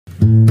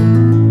If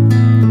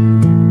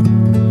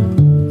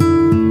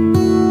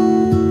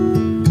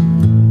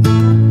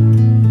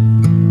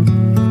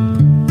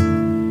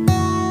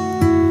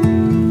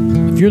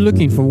you're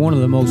looking for one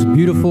of the most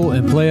beautiful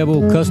and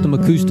playable custom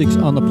acoustics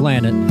on the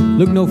planet,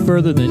 look no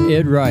further than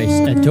Ed Rice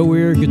at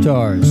Toeir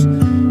Guitars.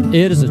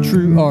 Ed is a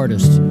true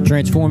artist,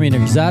 transforming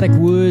exotic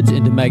woods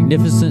into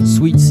magnificent,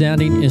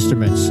 sweet-sounding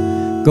instruments.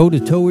 Go to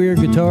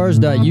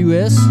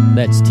toeirguitars.us,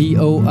 that's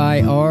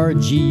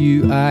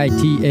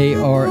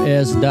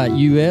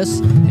TOIRGUITARS.us,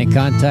 and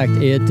contact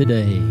Ed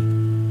today.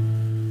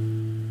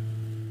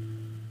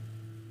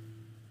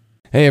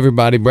 Hey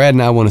everybody, Brad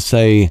and I want to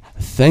say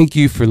thank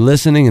you for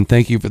listening and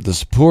thank you for the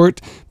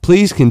support.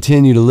 Please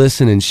continue to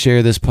listen and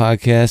share this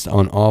podcast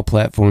on all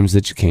platforms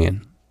that you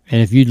can.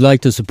 And if you'd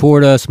like to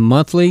support us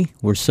monthly,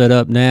 we're set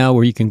up now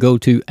where you can go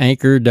to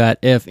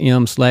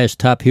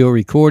anchor.fm/Top Hill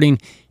Recording,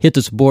 hit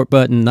the support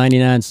button,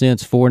 99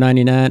 cents,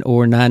 $4.99,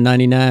 or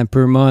 $9.99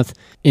 per month.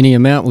 Any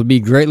amount would be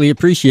greatly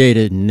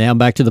appreciated. Now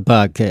back to the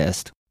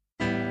podcast.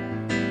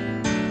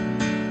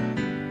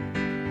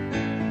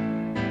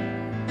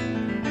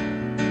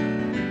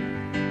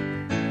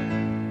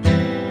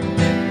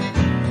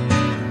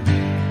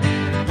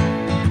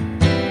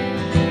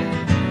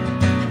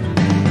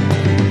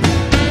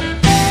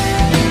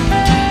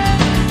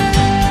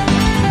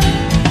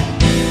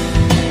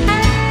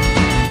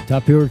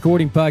 Top Hill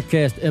Recording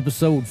Podcast,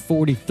 episode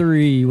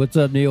 43. What's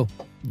up, Neil?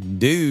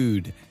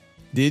 Dude,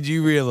 did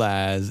you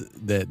realize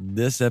that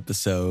this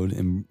episode,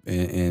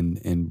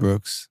 and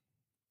Brooks,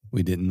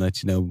 we didn't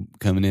let you know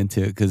coming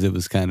into it because it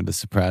was kind of a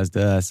surprise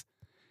to us.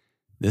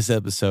 This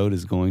episode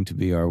is going to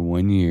be our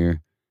 1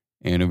 year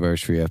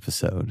anniversary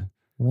episode.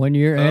 1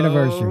 year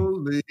anniversary.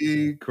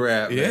 Holy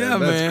crap, man. Yeah,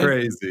 That's man.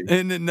 crazy.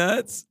 Isn't it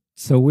nuts?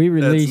 So we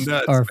released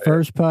nuts, our man.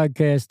 first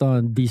podcast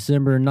on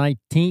December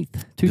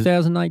 19th,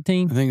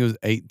 2019. I think it was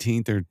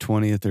 18th or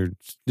 20th or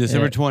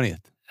December 20th.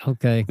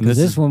 Okay, And because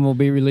this this one will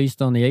be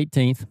released on the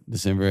 18th.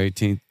 December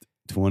 18th,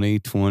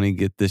 2020.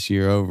 Get this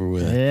year over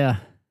with. Yeah.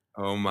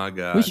 Oh my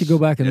gosh. We should go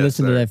back and Yes,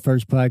 listen to sir. that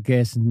first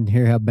podcast and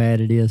hear how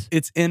bad it is.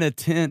 It's in a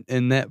tent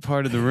in that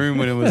part of the room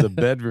when it was a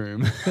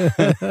bedroom.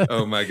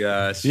 Oh my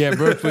gosh. Yeah,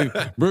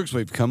 Brooks,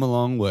 we've come a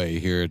long way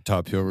here at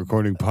Top Hill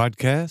Recording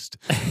Podcast.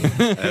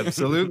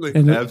 Absolutely.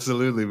 And-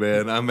 Absolutely,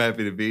 man. I'm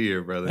happy to be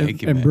here, brother.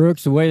 Thank you, And man.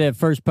 Brooks, the way that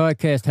first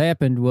podcast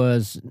happened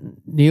was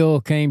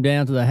Neil came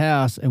down to the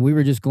house and we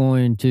were just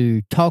going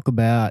to talk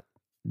about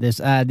this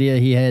idea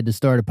he had to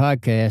start a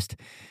podcast.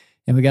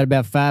 And we got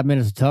about 5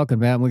 minutes of talking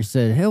about it, and we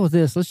said, hell with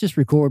this, let's just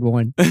record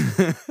one.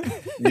 Yep.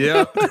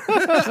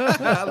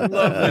 I love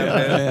that,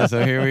 man. Yeah,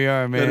 so here we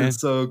are, That man. is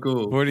so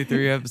cool.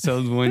 43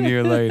 episodes 1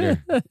 year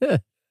later.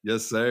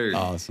 Yes, sir.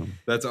 Awesome.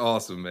 That's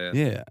awesome, man.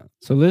 Yeah.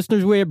 So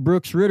listeners, we have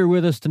Brooks Ritter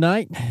with us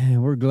tonight.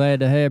 We're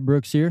glad to have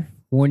Brooks here.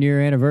 1 year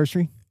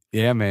anniversary.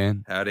 Yeah,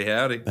 man. Howdy,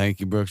 howdy.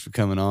 Thank you, Brooks, for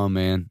coming on,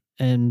 man.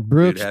 And Dude,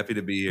 Brooks, happy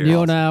to be here.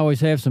 Neil and I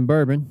always have some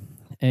bourbon.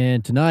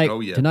 And tonight, Oh,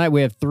 yeah. tonight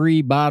we have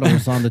 3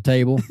 bottles on the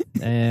table,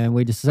 and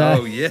we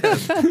decided Oh,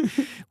 yes.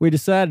 we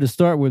decided to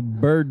start with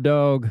Bird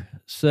Dog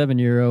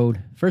 7-year-old.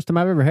 First time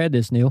I've ever had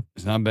this, Neil.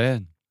 It's not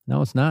bad.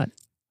 No, it's not.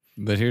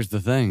 But here's the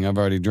thing. I've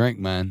already drank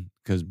mine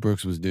because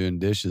Brooks was doing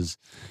dishes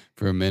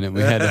for a minute.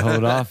 We had to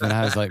hold off, and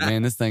I was like,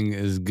 man, this thing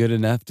is good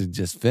enough to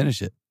just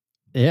finish it.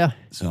 Yeah.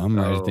 So I'm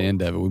right at the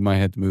end of it. We might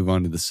have to move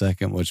on to the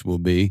second, which will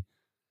be.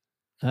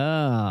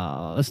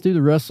 Let's do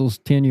the Russell's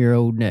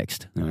 10-year-old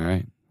next. All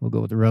right. We'll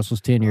go with the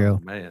Russell's 10-year-old.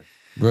 Oh, man.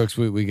 Brooks,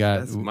 we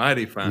got. That's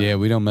mighty fine. Yeah,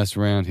 we don't mess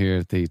around here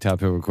at the Top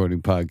Hill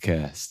Recording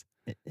Podcast.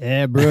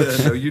 Yeah,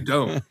 Brooks. No, you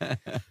don't.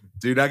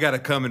 Dude, I got to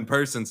come in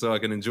person so I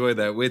can enjoy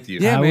that with you.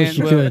 Yeah, I man. wish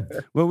you well,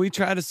 could. well, we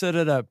try to set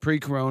it up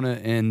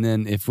pre-corona, and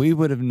then if we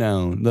would have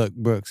known, look,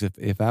 Brooks,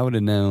 if I would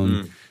have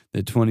known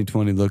that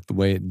 2020 looked the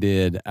way it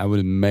did, I would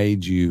have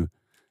made you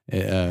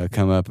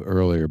come up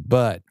earlier.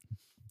 But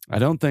I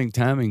don't think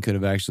timing could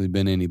have actually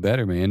been any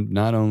better, man.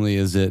 Not only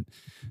is it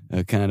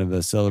a kind of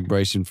a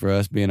celebration for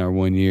us being our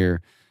 1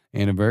 year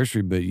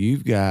anniversary, but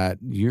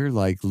you're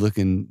like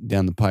looking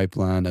down the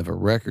pipeline of a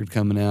record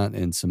coming out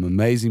and some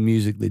amazing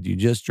music that you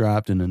just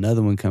dropped and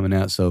another one coming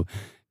out. So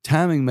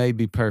timing may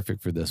be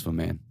perfect for this one,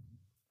 man.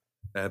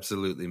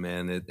 Absolutely,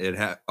 man.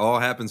 It all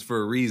happens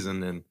for a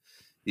reason. And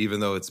even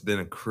though it's been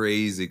a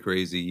crazy,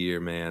 crazy year,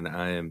 man,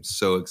 I am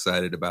so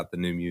excited about the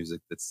new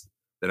music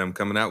that I'm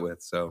coming out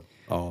with. So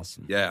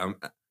Awesome. yeah,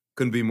 I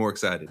couldn't be more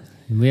excited.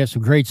 We have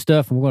some great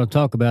stuff, and we're going to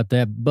talk about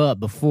that. But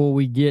before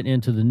we get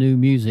into the new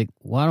music,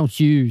 why don't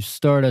you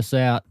start us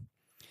out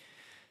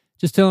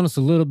just telling us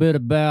a little bit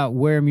about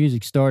where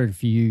music started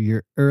for you,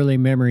 your early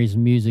memories of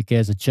music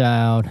as a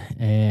child,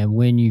 and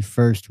when you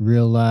first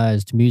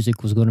realized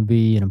music was going to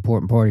be an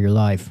important part of your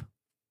life.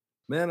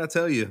 Man, I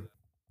tell you,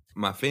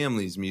 my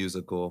family's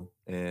musical,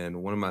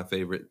 and one of my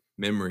favorite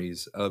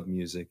memories of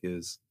music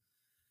is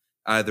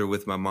either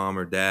with my mom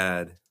or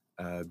dad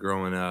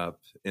growing up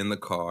in the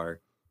car.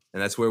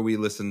 And that's where we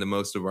listened to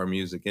most of our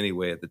music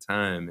anyway at the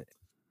time.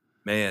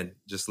 Man,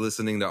 just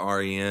listening to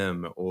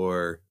REM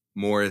or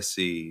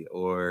Morrissey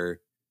or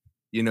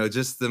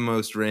just the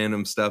most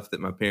random stuff that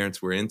my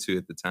parents were into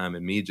at the time,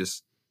 and me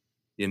just,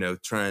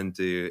 trying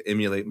to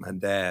emulate my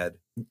dad,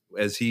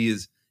 as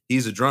he's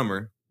a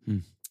drummer.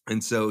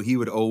 And so he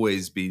would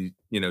always be,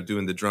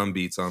 doing the drum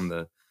beats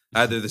on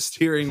either the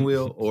steering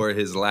wheel or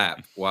his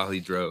lap while he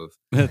drove.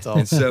 That's awesome.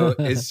 And so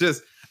it's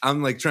just,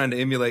 I'm like trying to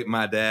emulate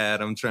my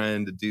dad. I'm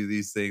trying to do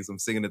these things. I'm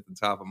singing at the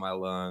top of my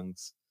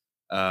lungs.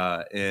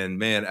 And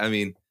man, I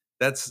mean,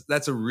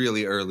 that's a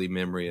really early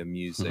memory of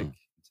music.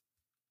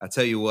 I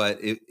tell you what,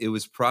 it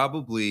was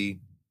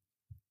probably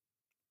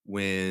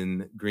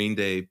when Green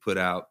Day put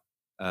out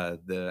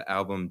the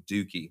album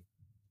Dookie.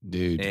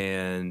 Dude.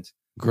 And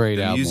great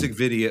the album. music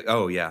video.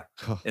 Oh yeah.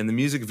 And the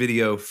music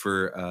video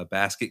for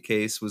Basket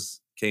Case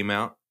came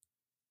out.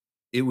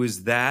 It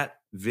was that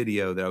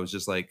video that I was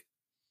just like,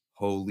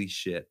 holy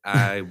shit,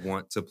 I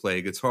want to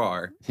play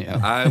guitar. Yeah.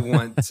 I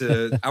want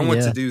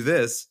to do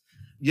this,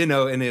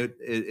 and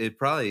it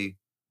probably,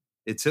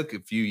 it took a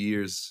few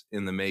years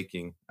in the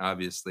making.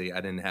 Obviously,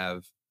 I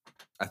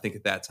think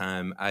at that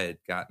time I had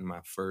gotten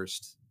my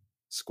first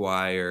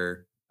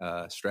Squier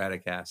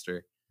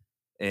Stratocaster,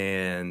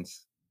 and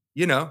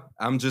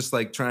I'm just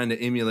like trying to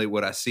emulate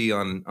what I see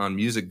on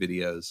music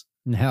videos.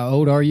 And how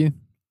old are you?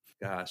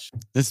 Gosh,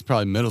 this is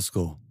probably middle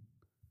school.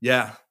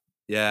 Yeah,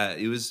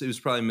 it was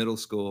probably middle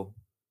school,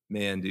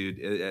 man,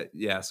 dude.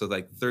 So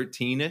like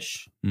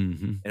 13ish,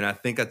 and I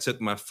think I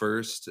took my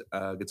first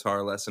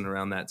guitar lesson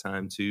around that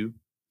time too.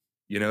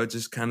 It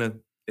just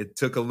it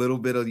took a little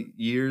bit of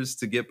years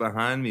to get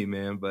behind me,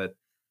 man.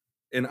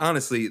 And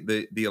honestly,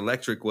 the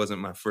electric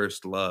wasn't my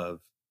first love,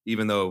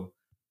 even though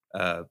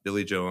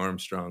Billy Joe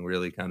Armstrong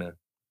really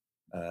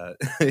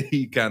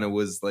he kind of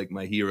was like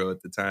my hero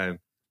at the time.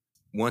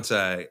 Once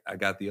I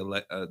got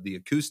the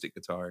acoustic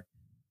guitar,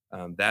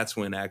 that's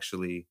when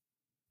actually,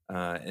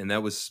 and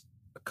that was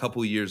a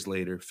couple years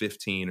later,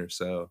 15 or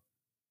so,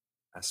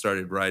 I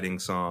started writing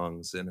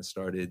songs and I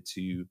started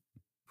to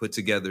put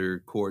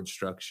together chord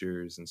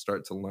structures and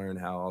start to learn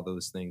how all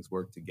those things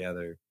work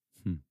together.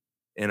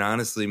 And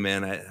honestly,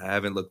 man, I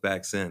haven't looked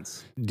back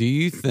since. Do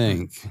you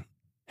think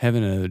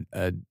having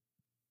a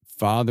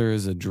father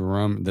as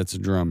that's a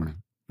drummer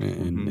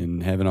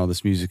and having all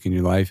this music in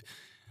your life,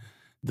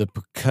 the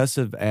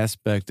percussive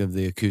aspect of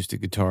the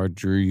acoustic guitar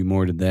drew you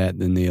more to that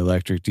than the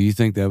electric? Do you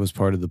think that was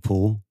part of the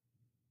pull?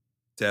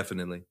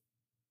 Definitely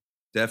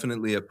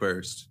at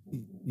first.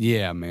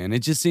 Yeah, man. It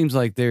just seems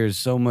like there's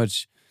so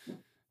much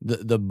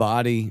the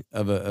body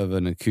of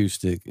an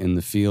acoustic and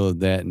the feel of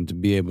that, and to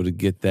be able to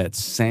get that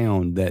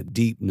sound, that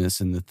deepness,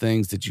 and the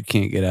things that you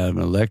can't get out of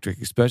an electric,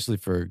 especially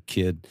for a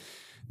kid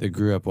that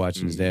grew up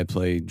watching his dad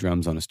play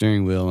drums on a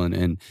steering wheel.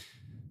 And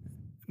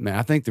man,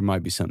 I think there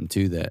might be something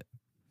to that.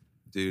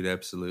 Dude,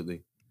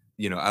 absolutely.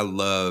 I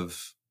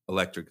love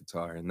electric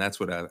guitar, and that's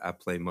what I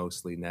play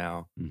mostly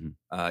now,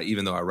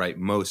 even though I write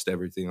most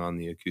everything on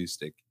the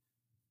acoustic.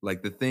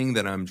 Like the thing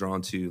that I'm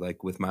drawn to,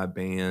 like with my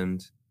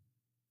band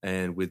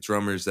and with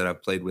drummers that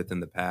I've played with in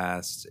the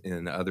past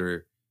and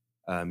other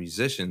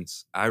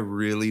musicians, I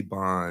really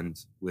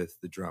bond with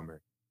the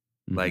drummer.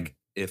 Like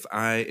if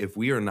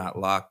we are not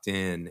locked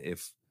in,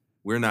 if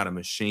we're not a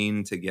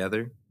machine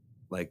together,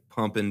 like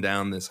pumping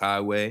down this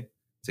highway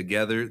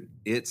together,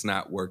 it's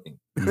not working.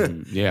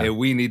 Yeah. And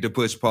we need to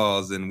push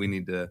pause and we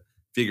need to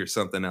figure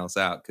something else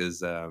out.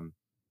 Cause I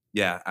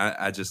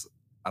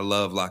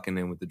love locking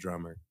in with the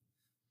drummer.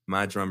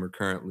 My drummer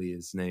currently,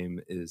 his name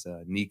is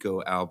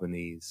Nico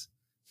Albanese.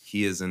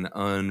 He is an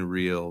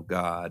unreal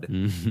god,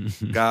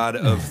 god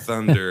of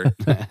thunder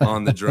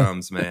on the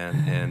drums,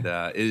 man. And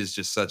it is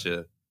just such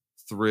a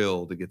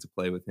thrill to get to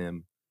play with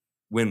him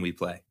when we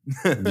play.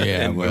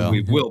 Yeah, and when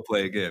we will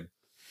play again.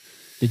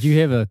 Did you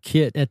have a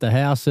kit at the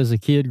house as a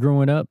kid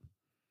growing up?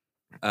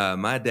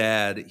 My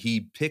dad,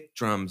 he picked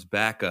drums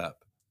back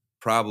up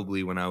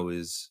probably when I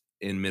was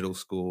in middle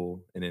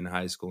school and in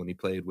high school, and he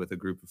played with a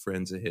group of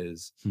friends of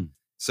his.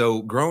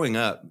 So growing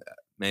up,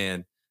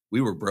 man, we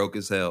were broke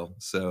as hell.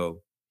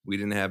 So we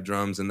didn't have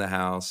drums in the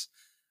house.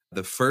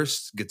 The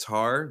first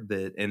guitar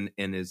that and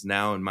is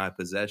now in my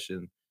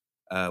possession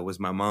was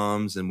my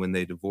mom's, and when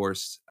they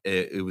divorced,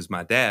 it was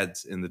my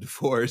dad's in the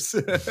divorce.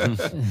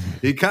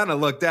 He kind of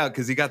lucked out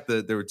because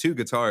there were two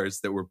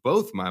guitars that were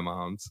both my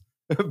mom's,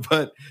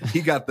 but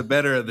he got the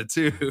better of the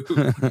two.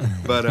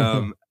 But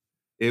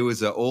it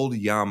was an old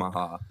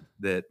Yamaha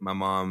that my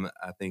mom,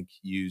 I think,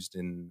 used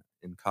in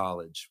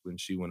college when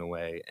she went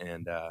away,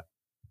 and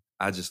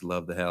I just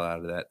love the hell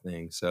out of that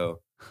thing.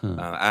 So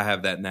I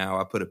have that now.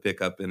 I put a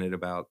pickup in it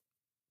about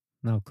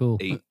cool.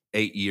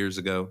 8 years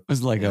ago. It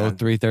was like a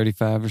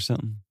 0335 or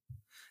something.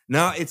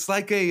 No, it's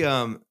like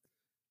it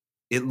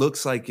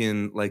looks like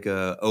in like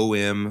a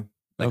OM,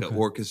 like an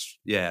orchestra.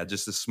 Yeah,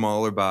 just a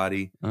smaller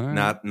body.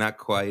 Right. Not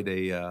quite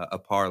a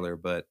parlor,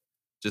 but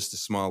just a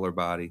smaller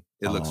body.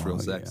 It looks real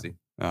sexy. Yeah.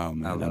 Oh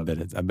man,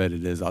 I bet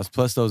it is.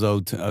 Plus those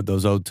old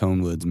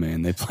Tonewoods,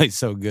 man, they play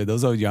so good.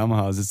 Those old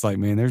Yamahas, it's like,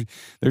 man,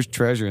 there's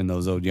treasure in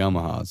those old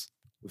Yamahas.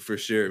 For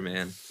sure,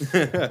 man.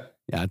 Yeah,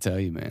 I tell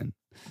you, man.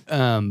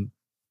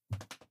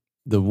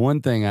 The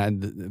one thing I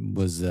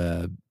was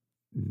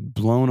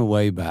blown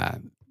away by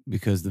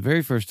because the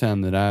very first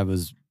time that I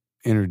was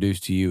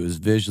introduced to you was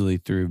visually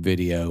through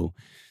video,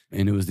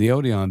 and it was the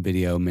Odeon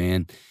video,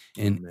 man.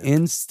 And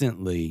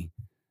instantly,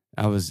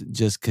 I was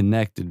just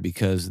connected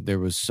because there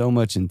was so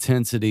much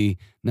intensity,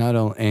 not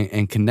only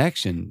and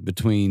connection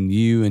between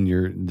you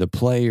and the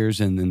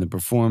players, and then the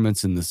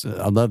performance. And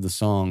I love the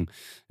song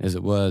as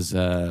it was.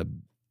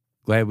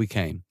 Glad We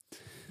Came.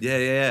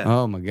 Yeah.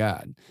 Oh my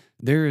God,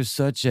 there is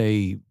such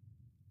a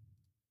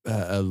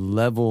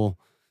level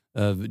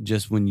of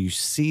just when you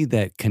see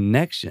that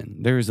connection.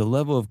 There is a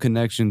level of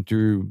connection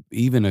through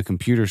even a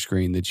computer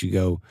screen that you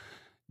go,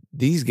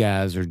 these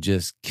guys are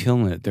just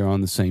killing it. They're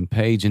on the same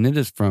page. And it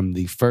is from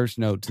the first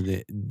note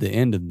to the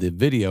end of the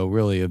video,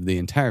 really, of the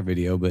entire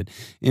video, but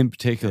in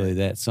particular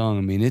that song.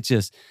 I mean, it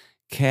just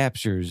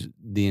captures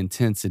the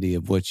intensity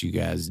of what you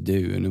guys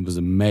do. And it was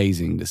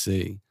amazing to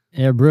see.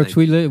 Yeah, Brooks,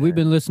 we've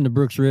been listening to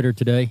Brooks Ritter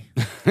today.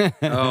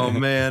 Oh,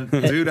 man.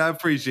 Dude, I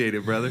appreciate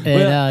it, brother.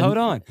 Well, hold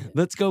on.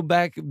 Let's go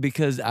back,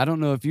 because I don't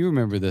know if you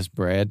remember this,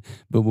 Brad,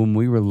 but when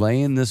we were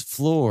laying this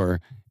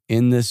floor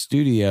in this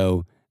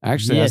studio,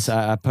 actually, yes.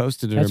 I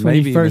posted it. That's or when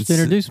maybe you first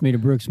introduced me to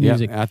Brooks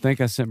music. Yeah, I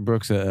think I sent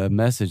Brooks a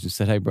message and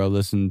said, hey, bro,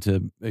 listen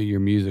to your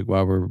music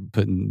while we're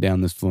putting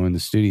down this floor in the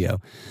studio.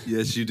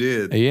 Yes, you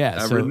did.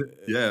 Yeah.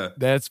 Yeah.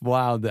 That's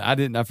wild.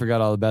 I forgot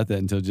all about that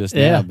until just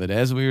now. But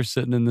as we were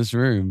sitting in this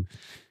room,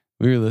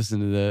 we were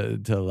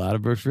listening to a lot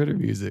of Brooks Ritter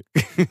music.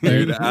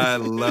 Dude, I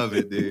love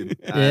it, dude.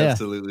 I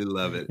absolutely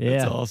love it. Yeah.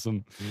 That's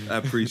awesome. I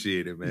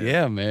appreciate it, man.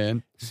 Yeah,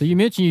 man. So you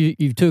mentioned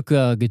you took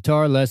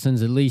guitar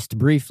lessons, at least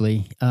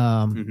briefly.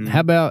 How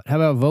about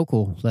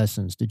vocal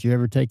lessons? Did you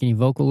ever take any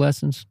vocal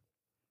lessons?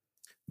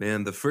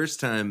 Man, the first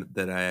time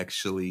that I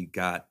actually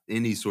got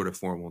any sort of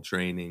formal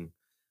training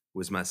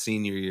was my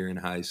senior year in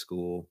high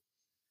school.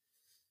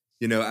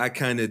 You know, I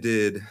kind of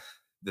did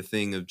the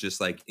thing of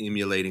just like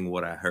emulating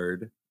what I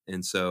heard.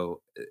 And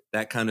so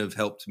that kind of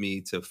helped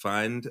me to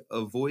find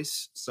a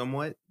voice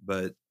somewhat,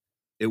 but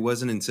it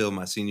wasn't until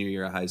my senior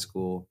year of high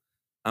school.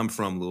 I'm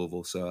from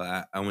Louisville, so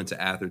I went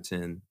to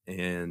Atherton,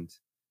 and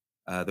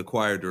the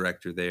choir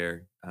director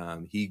there,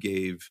 he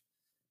gave,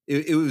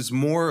 it was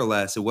more or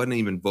less, it wasn't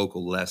even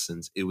vocal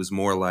lessons. It was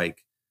more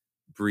like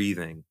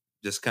breathing,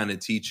 just kind of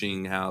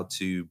teaching how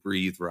to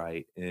breathe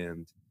right.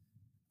 And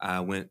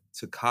I went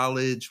to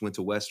college, went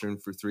to Western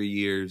for 3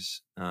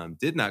 years,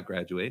 did not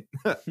graduate,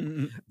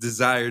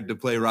 desired to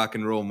play rock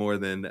and roll more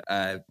than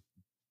I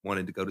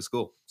wanted to go to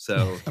school.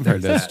 So I've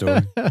heard that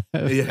story.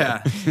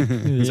 Yeah.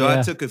 So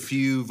I took a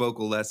few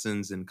vocal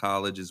lessons in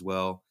college as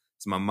well.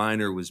 So my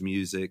minor was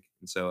music.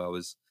 And so I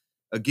was,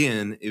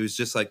 again, it was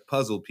just like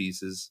puzzle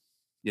pieces.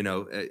 You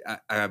know,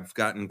 I've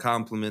gotten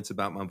compliments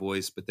about my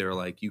voice, but they're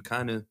like, you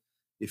kind of,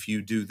 if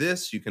you do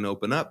this, you can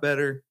open up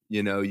better.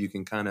 You know, you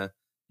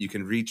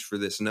can reach for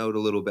this note a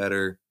little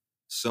better.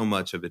 So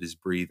much of it is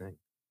breathing.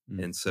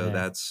 And so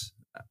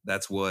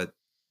that's what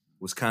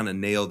was kind of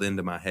nailed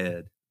into my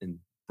head, and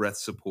breath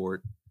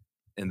support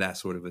and that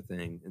sort of a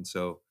thing. And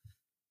so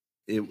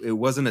it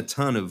wasn't a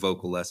ton of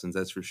vocal lessons,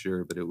 that's for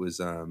sure, but it was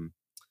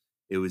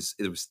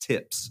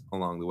tips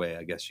along the way,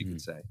 I guess you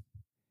could say.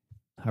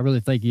 I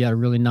really think you got a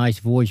really nice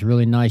voice,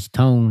 really nice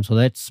tone. So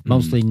that's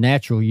mostly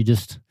natural. You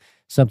just,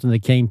 something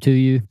that came to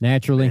you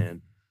naturally.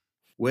 Man.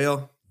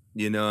 Well,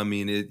 you know, I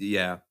mean,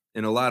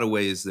 in a lot of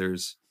ways,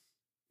 there's,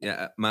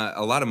 a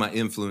lot of my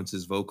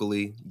influences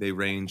vocally, they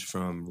range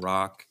from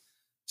rock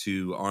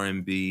to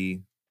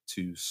R&B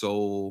to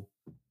soul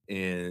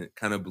and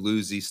kind of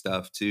bluesy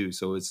stuff too.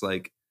 So it's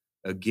like,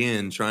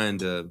 again, trying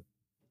to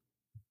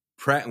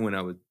when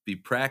I would be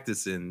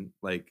practicing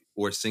like,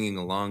 or singing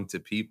along to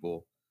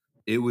people,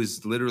 it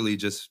was literally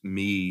just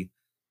me,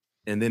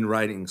 and then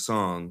writing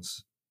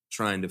songs,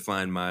 trying to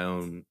find my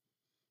own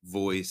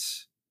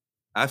voice.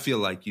 I feel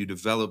like you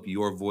develop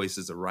your voice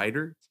as a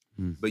writer,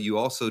 but you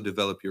also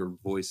develop your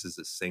voice as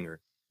a singer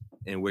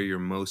and where you're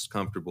most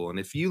comfortable. And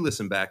if you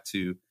listen back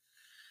to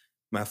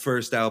my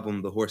first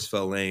album, The Horse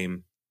Fell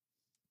Lame,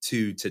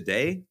 to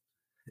today,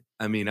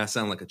 I mean, I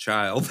sound like a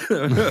child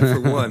for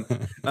one.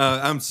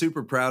 I'm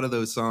super proud of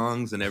those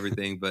songs and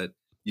everything, but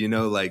you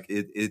know, like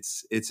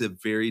it's a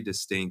very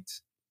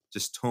distinct,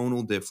 just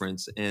tonal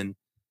difference. And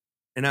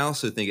I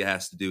also think it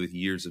has to do with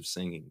years of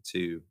singing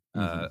too,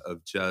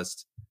 of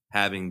just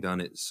having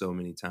done it so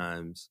many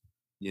times.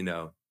 You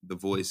know, the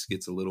voice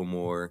gets a little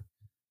more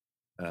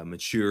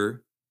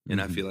mature,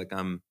 and I feel like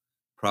I'm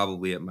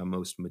probably at my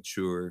most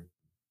mature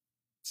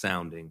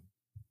sounding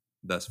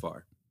thus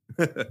far.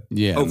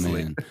 Yeah,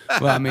 hopefully. man.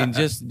 Well, I mean,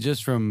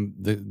 just from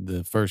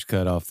the first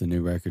cut off the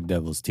new record,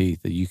 Devil's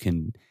Teeth, that you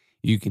can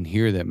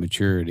hear that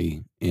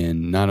maturity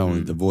in not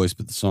only the voice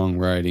but the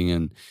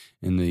songwriting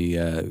and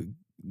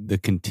the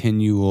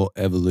continual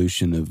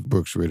evolution of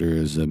Brooks Ritter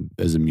as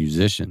a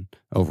musician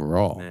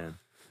overall. Man.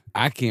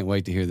 I can't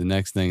wait to hear the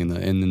next thing and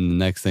then the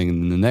next thing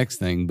and then the next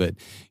thing. But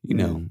you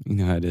know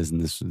how it is in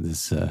this.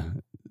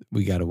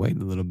 We got to wait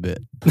a little bit.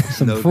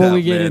 So before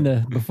we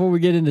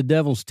get into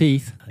Devil's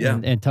Teeth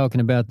and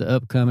talking about the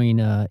upcoming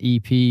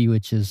EP,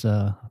 which is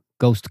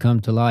Ghost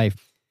Come to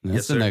Life.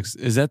 That's the next.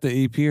 Is that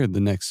the EP or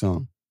the next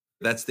song?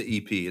 That's the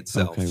EP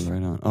itself. Okay,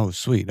 right on. Oh,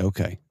 sweet.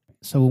 Okay.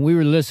 So when we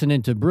were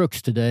listening to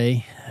Brooks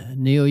today,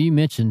 Neil, you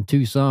mentioned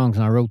 2 songs,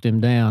 and I wrote them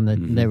down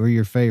that were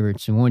your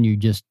favorites. And one you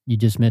just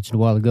mentioned a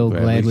while ago,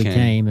 "Glad We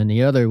Came," and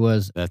the other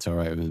was "That's All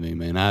Right With Me,"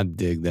 man. I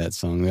dig that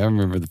song. I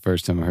remember the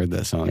first time I heard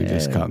that song, it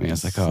just caught me. I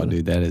was like, "Oh,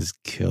 dude, that is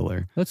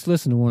killer." Let's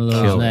listen to one of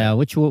those now.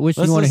 Which you want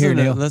to hear,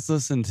 Neil? Let's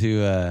listen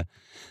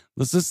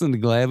to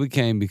 "Glad We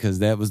Came," because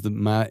that was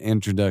my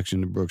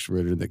introduction to Brooks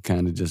Ritter that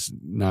kind of just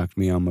knocked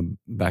me on my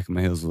back of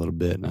my heels a little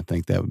bit, and I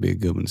think that would be a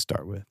good one to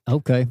start with.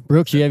 Okay.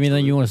 Brooks, you have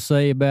anything you want to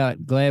say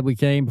about "Glad We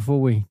Came"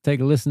 before we take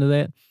a listen to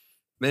that?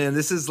 Man,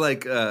 this is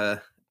like,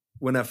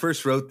 when I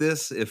first wrote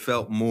this, it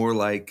felt more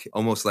like,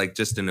 almost like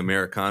just an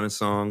Americana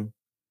song.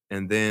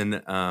 And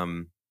then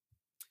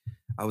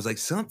I was like,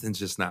 something's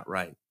just not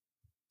right.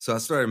 So I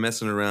started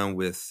messing around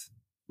with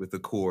the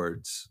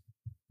chords.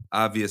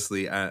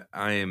 Obviously, I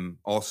am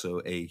also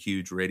a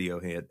huge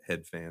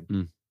Radiohead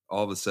fan.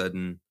 All of a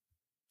sudden,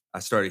 I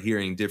started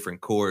hearing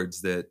different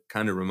chords that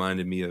kind of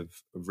reminded me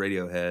of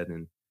Radiohead,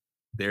 and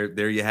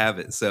there you have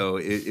it. So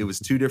it was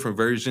 2 different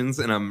versions,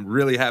 and I'm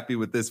really happy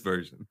with this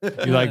version.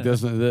 You like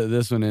this one?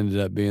 This one ended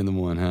up being the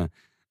one, huh?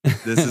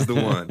 This is the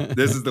one.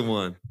 This is the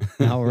one.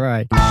 All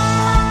right.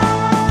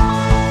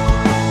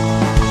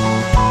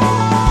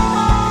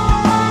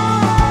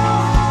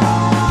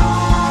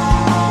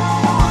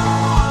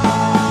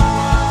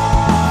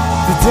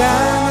 The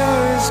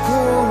diner is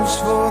closed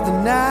for the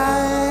night.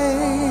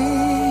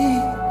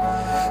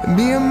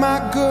 Me and my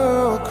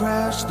girl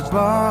crashed the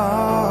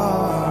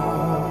bar,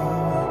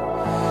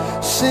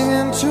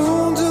 singing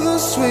tune to the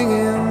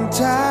swinging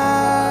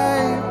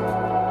type.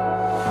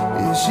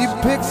 Yeah, she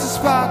picks the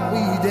spot, we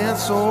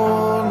dance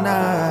all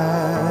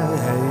night.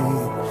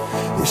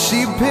 Yeah,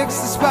 she picks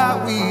the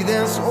spot, we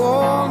dance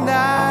all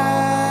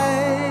night.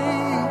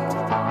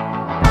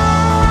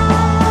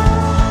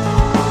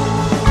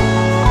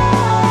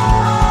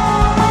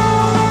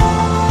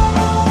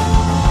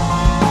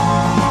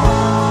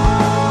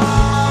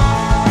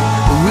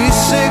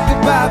 Say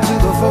goodbye to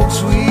the folks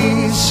we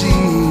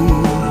see.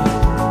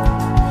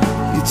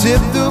 You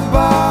tip the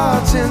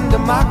bartender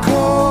my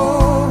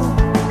coat.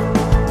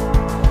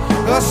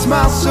 A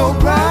smile so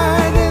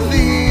bright it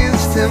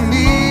leads to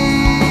me.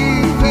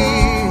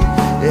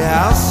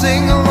 Yeah, I'll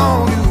sing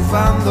along, you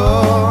find the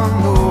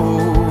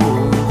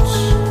notes.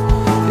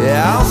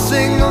 Yeah, I'll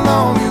sing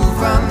along, you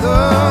find the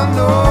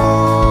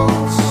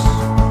notes.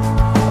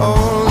 Oh,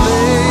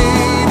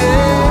 lady,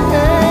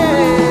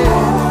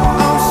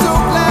 I'm so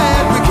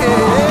glad we came.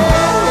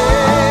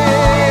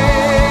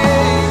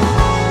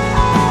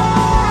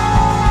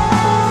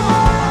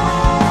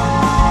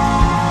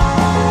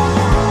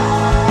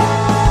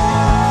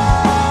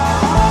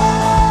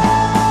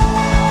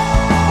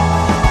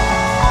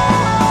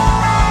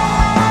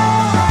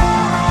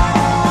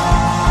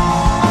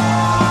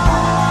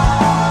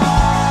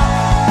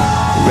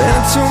 Ran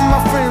into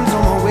my friends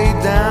on my way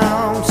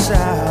down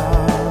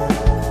south,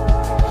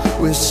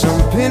 with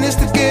some pennies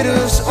to get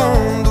us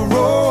on the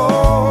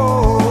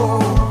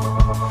road.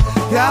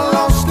 Got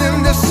lost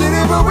in the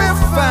city, but we're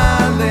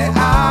finally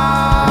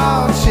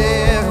out,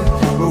 yeah.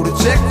 Wrote a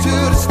check to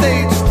the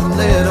state just to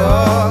let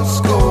us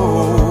go.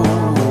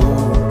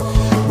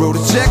 Wrote a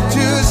check to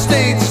the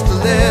state just to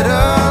let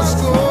us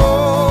go.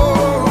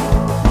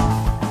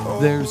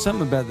 There's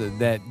something about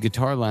that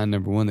guitar line,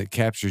 number one, that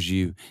captures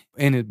you.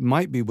 And it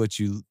might be what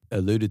you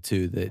alluded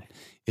to, that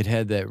it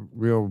had that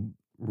real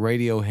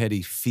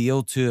Radioheady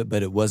feel to it,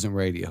 but it wasn't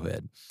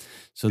Radiohead.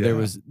 So there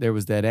was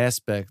that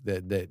aspect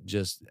that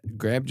just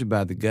grabbed you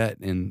by the gut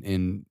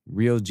and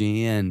reeled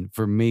you in,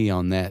 for me,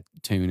 on that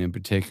tune in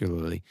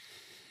particularly.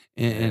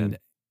 And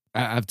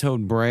I've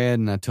told Brad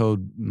and I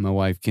told my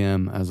wife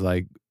Kim, I was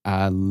like,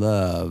 I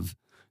love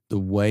the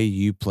way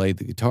you play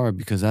the guitar,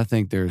 because I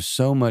think there's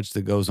so much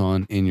that goes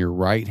on in your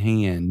right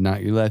hand,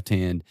 not your left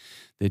hand,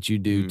 that you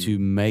do to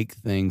make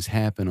things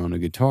happen on a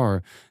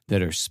guitar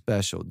that are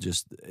special.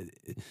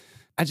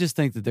 I just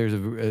think that there's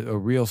a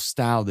real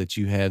style that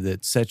you have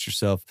that sets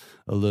yourself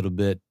a little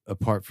bit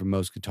apart from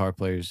most guitar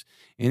players.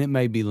 And it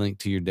may be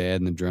linked to your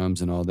dad and the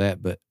drums and all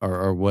that, but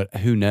or what,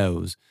 who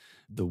knows?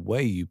 The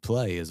way you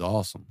play is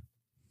awesome.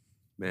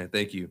 Man,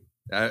 thank you.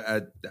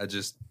 I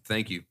just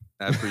thank you.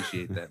 I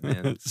appreciate that,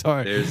 man.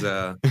 Sorry. There's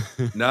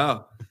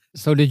no.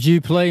 So did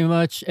you play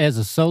much as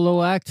a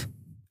solo act?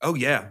 Oh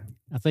yeah.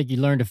 I think you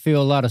learned to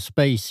fill a lot of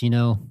space, you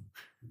know.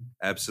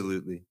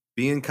 Absolutely.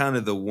 Being kind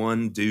of the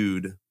one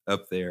dude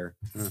up there,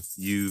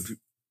 you've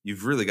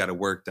really got to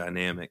work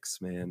dynamics,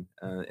 man.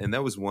 And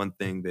that was one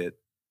thing that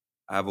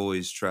I've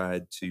always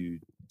tried to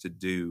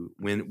do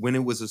when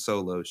it was a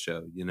solo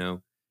show, you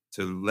know,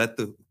 to let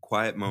the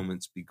quiet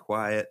moments be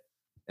quiet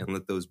and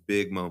let those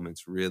big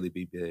moments really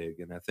be big.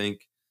 And I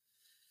think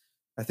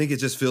it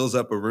just fills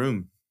up a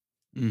room.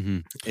 Mm-hmm.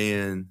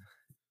 And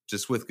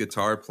just with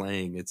guitar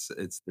playing, it's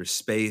there's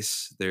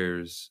space,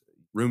 there's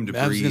room to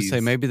breathe. I was going to say,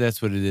 maybe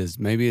that's what it is.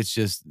 Maybe it's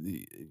just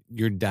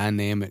your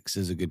dynamics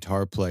as a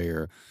guitar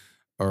player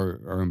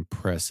are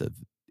impressive.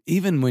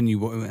 Even when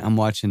I'm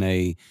watching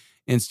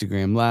and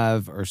Instagram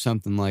Live or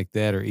something like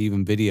that, or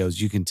even videos,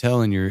 you can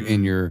tell in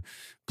your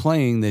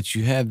playing that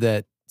you have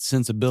that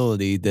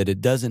sensibility that it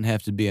doesn't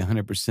have to be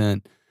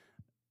 100%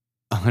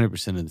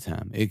 of the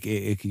time.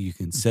 You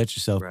can set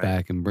yourself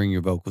back and bring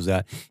your vocals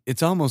out.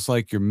 It's almost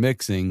like you're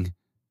mixing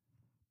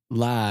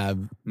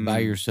live by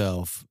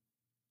yourself.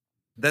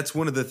 That's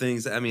one of the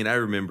things. I mean, I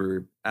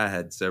remember I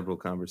had several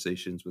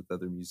conversations with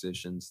other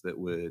musicians that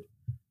would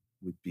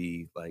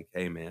be like,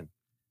 "Hey, man,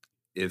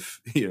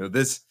 if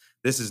this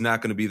is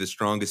not going to be the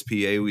strongest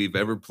PA we've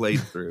ever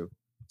played through,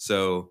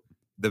 so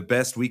the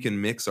best we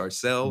can mix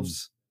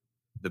ourselves,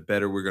 the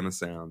better we're going to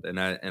sound." And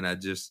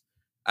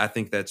I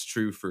think that's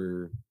true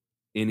for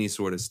any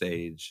sort of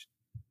stage.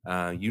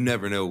 You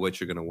never know what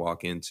you're going to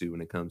walk into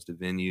when it comes to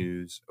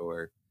venues,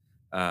 or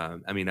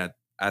I mean,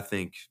 I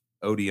think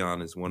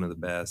Odeon is one of the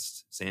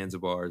best.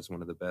 Zanzibar is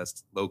one of the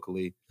best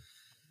locally.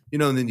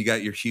 And then you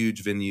got your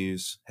huge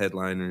venues,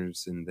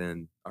 headliners, and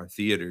then our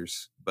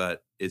theaters.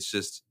 But it's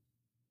just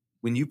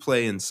when you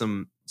play in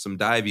some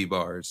divey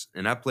bars,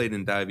 and I played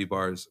in divey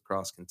bars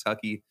across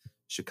Kentucky,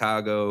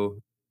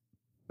 Chicago,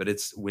 but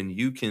it's when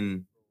you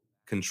can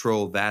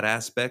control that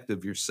aspect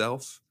of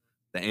yourself.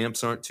 The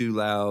amps aren't too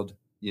loud,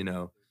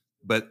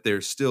 but they're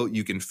still,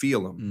 you can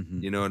feel them.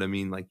 You know what I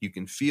mean? Like you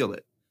can feel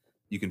it.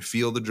 You can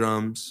feel the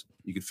drums,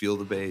 you can feel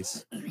the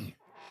bass,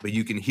 but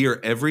you can hear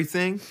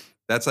everything.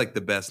 That's like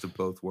the best of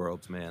both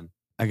worlds, man.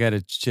 I got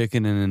a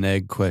chicken and an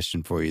egg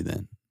question for you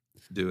then.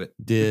 Do it.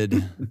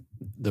 Did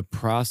the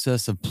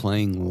process of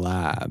playing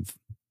live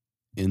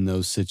in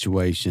those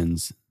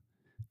situations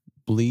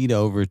bleed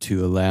over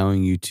to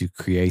allowing you to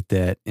create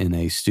that in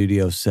a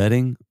studio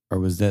setting, or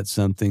was that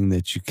something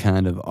that you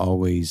kind of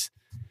always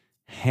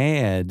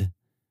had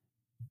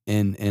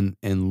and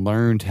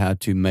learned how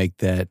to make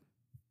that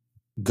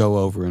go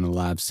over in a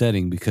live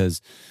setting?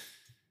 Because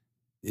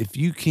if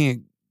you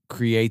can't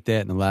create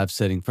that in a live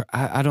setting,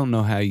 I don't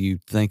know how you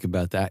think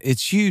about that.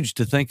 It's huge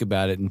to think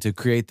about it and to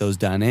create those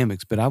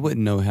dynamics, but I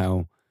wouldn't know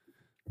how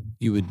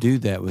you would do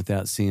that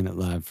without seeing it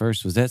live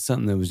first. Was that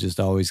something that was just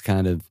always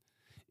kind of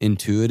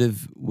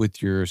intuitive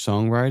with your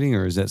songwriting,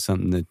 or is that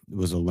something that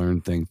was a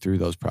learned thing through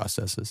those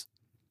processes?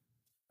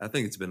 I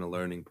think it's been a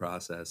learning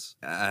process.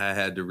 I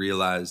had to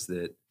realize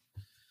that,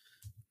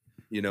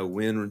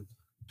 when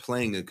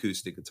playing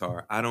acoustic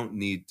guitar, I don't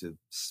need to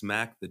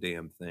smack the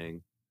damn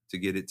thing to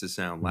get it to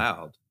sound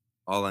loud.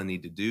 All I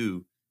need to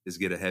do is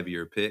get a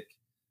heavier pick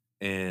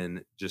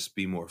and just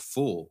be more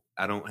full.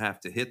 I don't have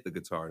to hit the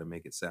guitar to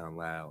make it sound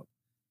loud.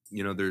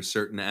 There's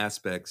certain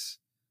aspects,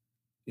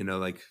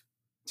 like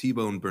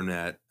T-Bone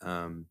Burnett.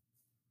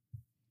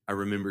 I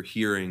remember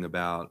hearing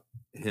about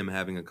him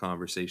having a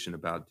conversation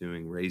about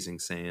doing Raising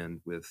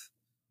Sand with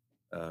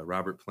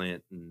Robert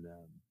Plant and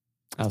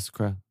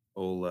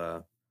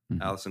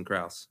Alison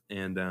Krauss.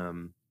 And,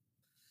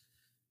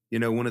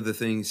 one of the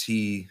things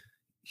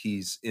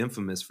he's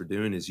infamous for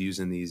doing is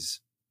using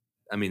these.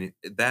 I mean,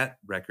 that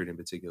record in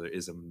particular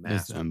is a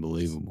masterpiece. It's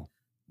unbelievable.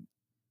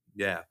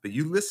 Yeah, but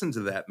you listen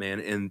to that,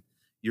 man, and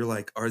you're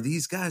like, are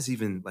these guys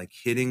even like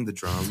hitting the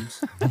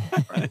drums?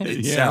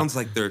 It sounds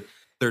like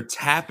they're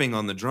tapping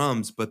on the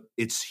drums, but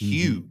it's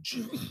huge.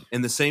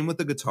 And the same with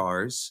the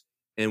guitars.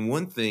 And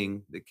one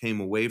thing that came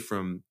away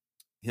from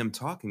him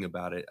talking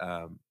about it,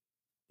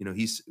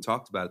 he's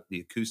talked about the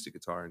acoustic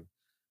guitar,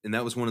 and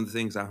that was one of the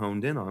things I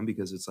honed in on,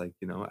 because it's like,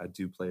 I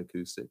do play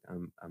acoustic.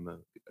 I'm a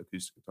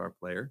acoustic guitar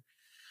player.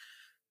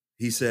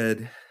 He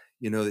said,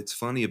 it's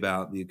funny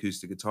about the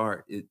acoustic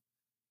guitar.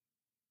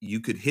 You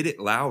could hit it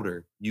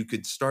louder. You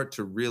could start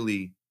to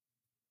really,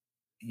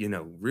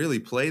 really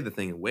play the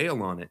thing and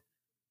wail on it,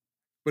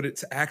 but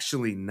it's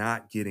actually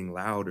not getting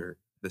louder.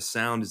 The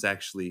sound is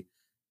actually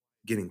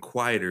getting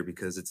quieter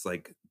because it's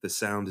like the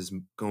sound is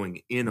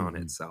going in on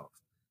itself.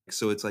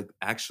 So it's like,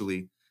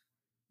 actually,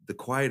 the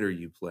quieter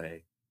you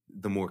play,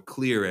 the more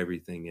clear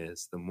everything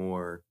is,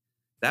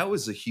 that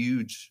was a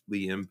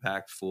hugely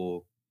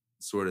impactful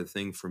sort of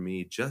thing for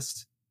me.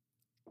 Just,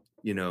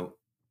 I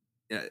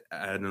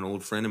had an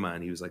old friend of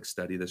mine. He was like,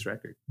 study this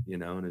record,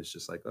 and it's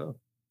just like, oh,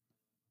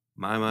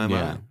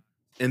 my.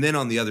 And then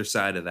on the other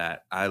side of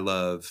that, I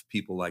love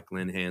people like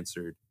Lynn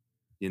Hansard,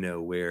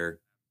 where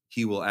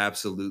he will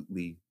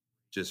absolutely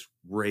just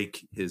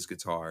rake his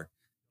guitar,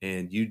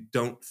 and you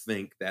don't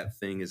think that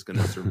thing is going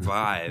to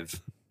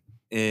survive.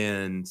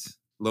 And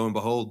lo and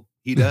behold,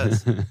 he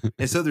does.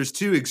 And so there's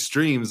two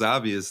extremes,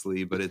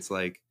 obviously, but it's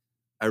like,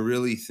 I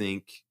really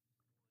think,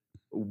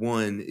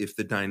 one, if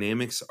the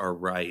dynamics are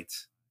right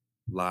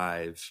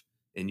live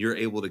and you're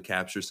able to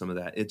capture some of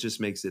that, it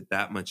just makes it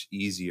that much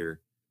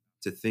easier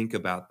to think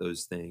about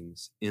those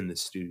things in the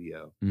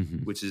studio,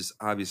 which is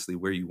obviously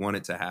where you want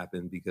it to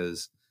happen,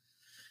 because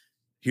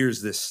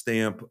here's this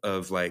stamp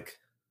of like,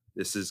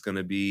 this is going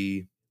to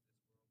be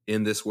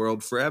in this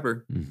world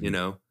forever,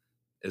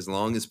 as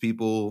long as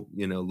people,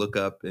 look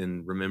up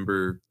and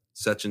remember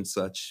such and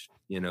such,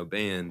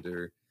 band,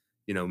 or,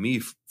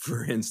 me,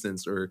 for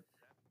instance, or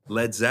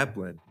Led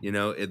Zeppelin,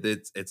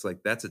 it's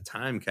like, that's a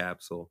time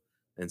capsule.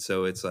 And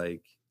so it's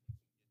like,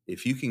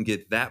 if you can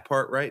get that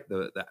part right,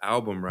 the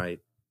album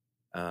right,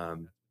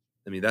 and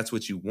mean, that's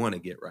what you want to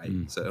get right.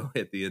 So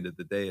at the end of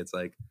the day, it's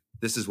like,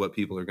 this is what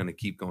people are going to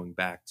keep going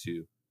back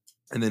to.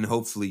 And then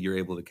hopefully you're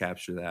able to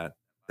capture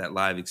that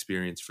live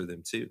experience for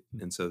them too.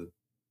 And so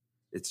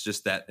it's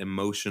just that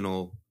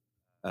emotional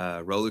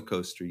roller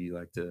coaster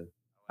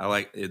I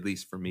like, at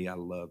least for me, I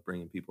love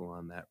bringing people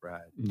on that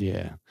ride.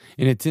 Yeah.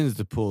 And it tends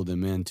to pull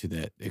them into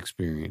that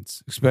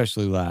experience,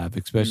 especially live,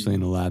 especially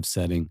in a live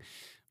setting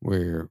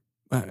where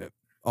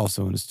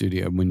also in a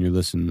studio when you're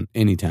listening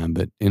anytime,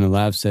 but in a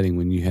live setting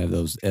when you have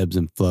those ebbs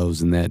and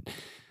flows and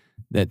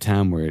that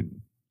time where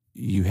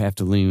you have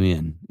to lean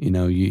in,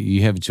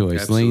 you have a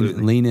choice,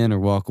 lean in or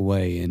walk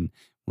away. And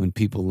when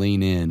people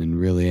lean in and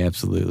really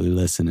absolutely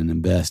listen and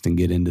invest and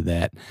get into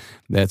that,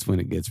 that's when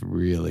it gets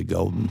really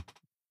golden.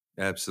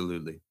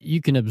 Absolutely.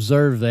 You can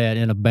observe that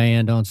in a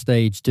band on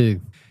stage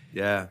too.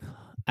 Yeah.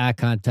 Eye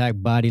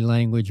contact, body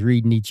language,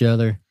 reading each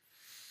other.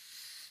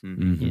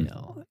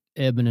 Mm-hmm.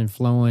 Ebbing and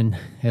flowing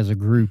as a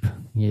group.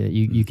 Yeah,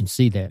 you can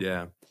see that.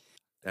 Yeah.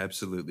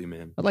 Absolutely,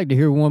 man. I'd like to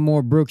hear one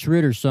more Brooks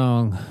Ritter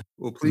song.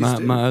 Well, please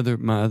do. My other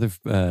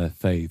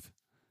fave.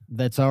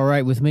 That's all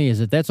right with me. Is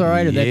it that's all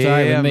right or that's all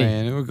right with me?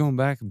 Yeah, man. We're going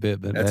back a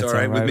bit, but that's all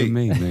right with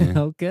me, man.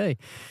 Okay.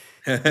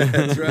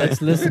 That's right.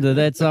 Let's listen to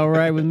That's All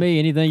Right With Me.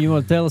 Anything you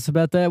want to tell us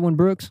about that one,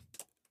 Brooks?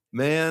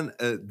 Man,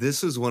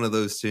 this was one of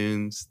those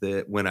tunes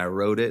that when I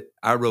wrote it,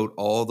 I wrote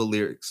all the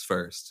lyrics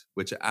first,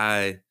 which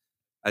I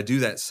do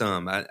that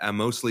some. I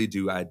mostly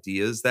do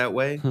ideas that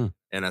way,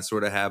 and I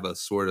sort of have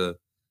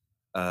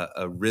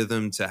a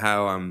rhythm to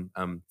how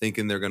I'm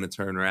thinking they're going to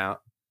turn out.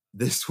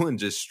 This one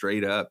just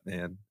straight up,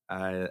 man.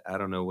 I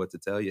don't know what to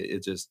tell you.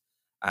 It just,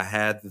 I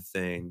had the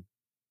thing,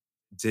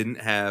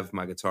 didn't have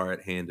my guitar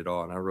at hand at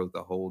all, and I wrote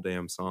the whole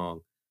damn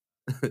song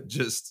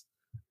just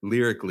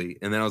lyrically.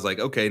 And then I was like,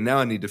 okay, now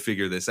I need to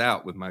figure this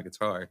out with my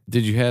guitar.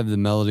 Did you have the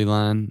melody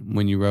line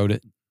when you wrote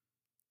it?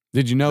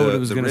 Did you know what it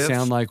was going to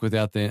sound like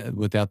without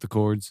the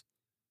chords?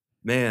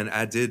 Man,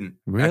 I didn't.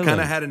 Really? I kind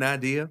of had an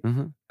idea.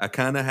 Mm-hmm. I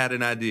kind of had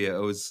an idea.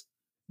 It was,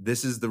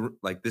 this is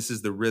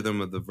the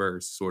rhythm of the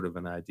verse, sort of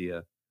an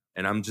idea.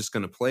 And I'm just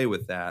going to play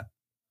with that.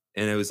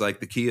 And it was like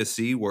the key of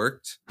C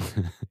worked.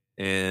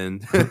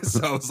 And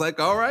so I was like,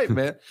 all right,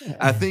 man.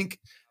 I think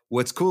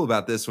what's cool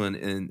about this one,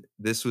 and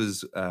this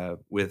was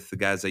with the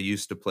guys I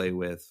used to play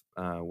with,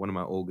 one of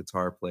my old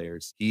guitar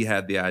players, he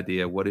had the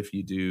idea, what if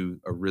you do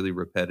a really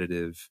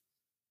repetitive,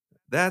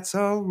 that's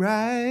all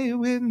right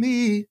with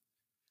me,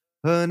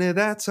 honey,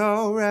 that's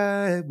all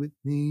right with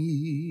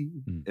me.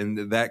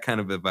 And that kind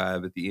of a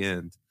vibe at the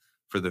end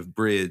for the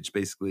bridge,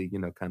 basically,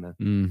 kind of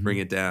bring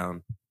it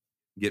down,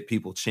 get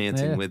people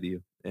chanting with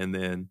you. And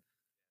then,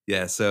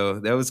 so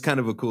that was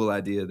kind of a cool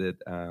idea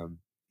that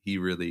he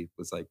really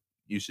was like,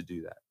 you should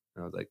do that.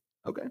 And I was like,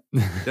 okay,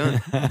 done.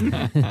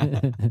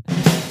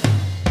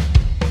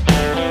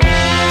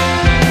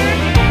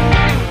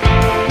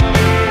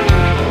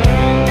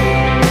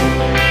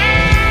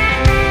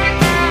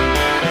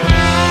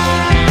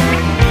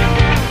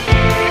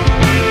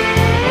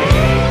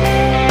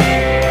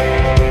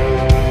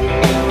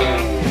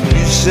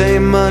 You say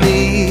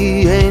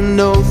money ain't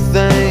no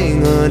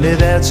thing, honey,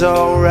 that's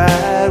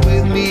alright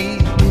with me.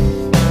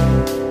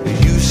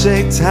 You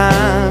say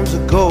time's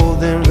a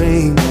golden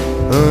ring,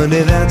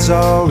 honey, that's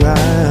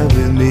alright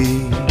with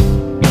me.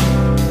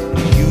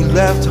 You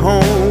left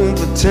home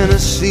for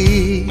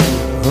Tennessee,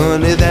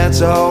 honey,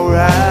 that's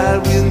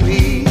alright with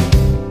me.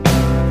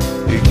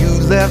 You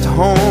left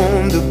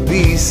home to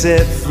be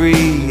set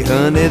free,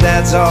 honey,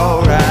 that's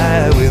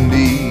alright with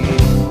me.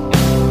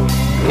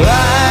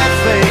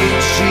 Life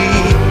ain't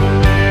cheap,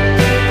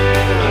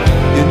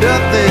 and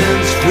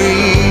nothing's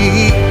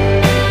free.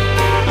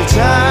 The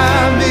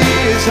time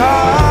is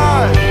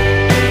hard,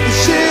 and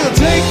she'll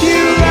take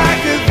you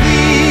like a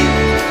thief,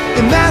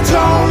 and that's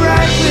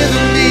alright with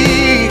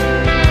me.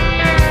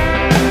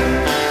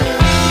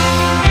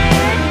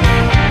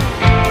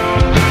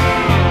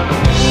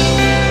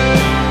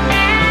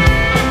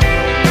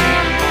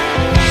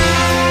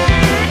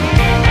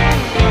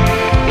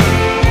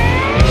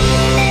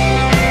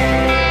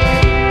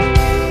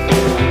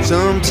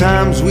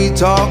 Sometimes we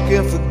talk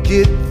and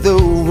forget the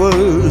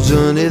words,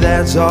 honey,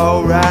 that's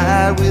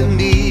alright with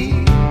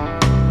me.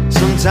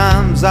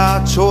 Sometimes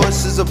our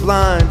choices are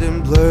blind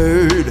and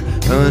blurred,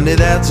 honey,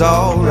 that's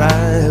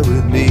alright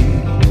with me.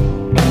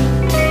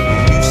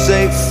 You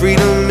say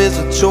freedom is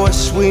a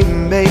choice we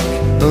make,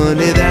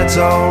 honey, that's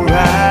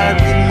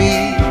alright with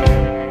me.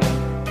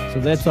 So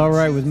that's all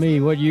right with me.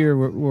 What year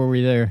were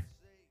we there?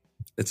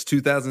 It's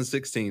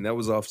 2016. That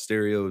was off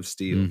Stereo of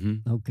Steel.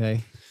 Mm-hmm.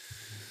 Okay.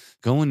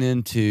 Going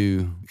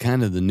into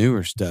kind of the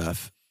newer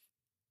stuff,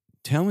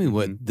 tell me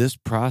what this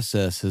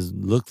process has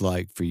looked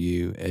like for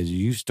you as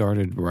you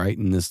started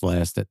writing this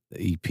last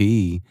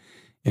EP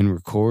and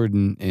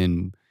recording,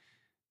 and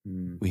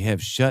we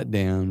have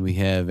shutdown, we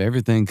have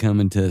everything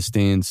coming to a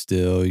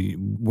standstill.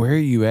 Where are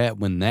you at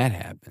when that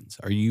happens?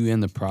 Are you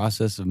in the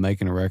process of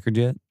making a record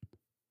yet?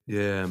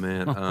 Yeah,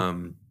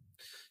 man.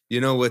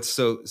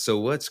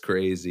 What's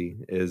crazy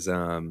is,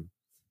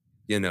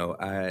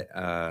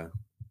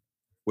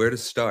 where to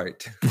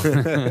start?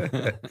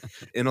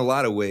 In a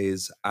lot of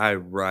ways, I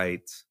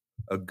write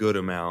a good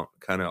amount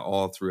kind of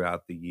all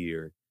throughout the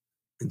year.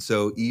 And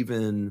so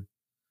even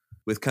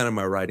with kind of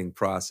my writing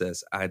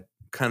process, I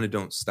kind of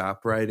don't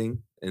stop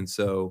writing. And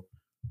so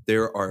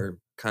there are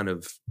kind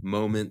of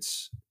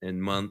moments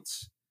and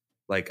months.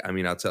 Like, I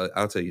mean, I'll tell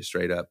you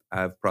straight up,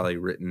 I've probably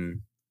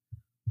written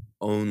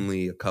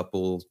only a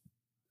couple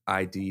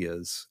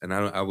ideas, and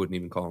I wouldn't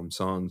even call them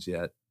songs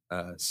yet,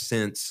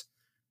 since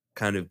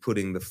kind of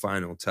putting the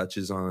final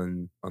touches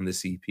on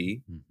this EP.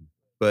 Mm-hmm.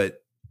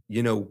 But,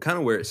 you know, kind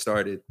of where it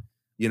started,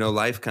 you know,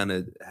 life kind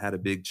of had a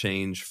big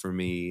change for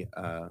me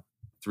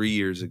 3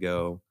 years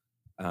ago.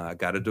 I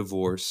got a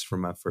divorce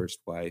from my first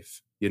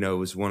wife. You know, it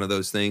was one of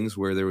those things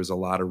where there was a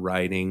lot of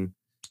writing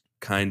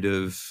kind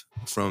of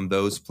from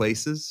those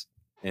places,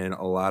 and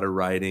a lot of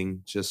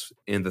writing just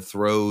in the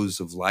throes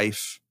of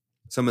life.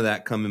 Some of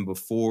that coming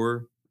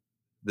before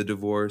the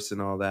divorce and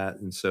all that.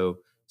 And so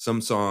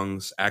some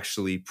songs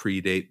actually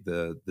predate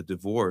the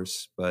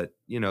divorce, but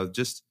you know,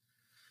 just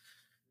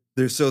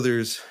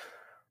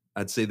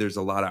I'd say there's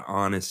a lot of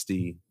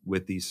honesty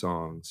with these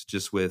songs,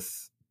 just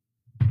with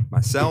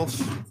myself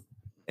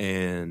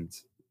and,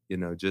 you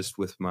know, just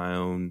with my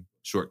own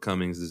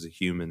shortcomings as a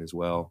human as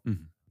well.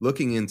 Mm-hmm.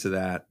 Looking into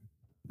that,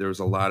 there was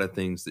a lot of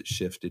things that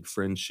shifted.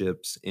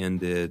 Friendships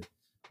ended,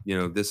 you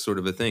know, this sort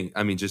of a thing.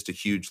 I mean, just a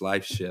huge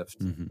life shift.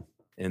 Mm-hmm.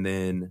 And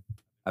then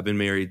I've been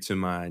married to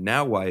my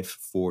now wife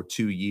for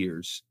 2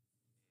 years.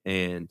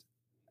 And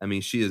I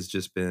mean, she has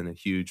just been a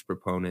huge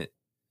proponent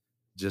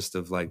just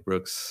of like,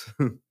 Brooks,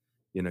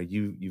 you know,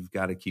 you've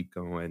got to keep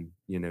going,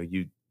 you know,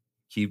 you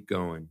keep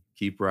going,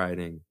 keep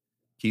writing,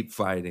 keep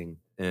fighting,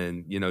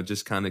 and, you know,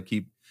 just kind of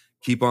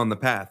keep on the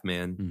path,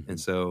 man. Mm-hmm. And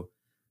so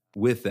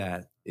with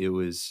that,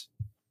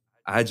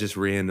 I just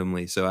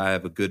randomly, so I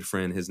have a good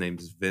friend, his name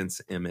is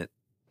Vince Emmett,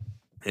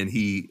 and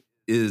he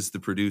is the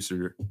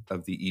producer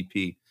of the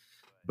EP.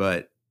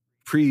 But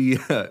pre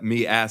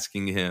me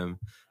asking him,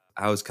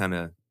 I was kind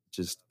of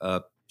just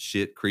up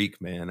shit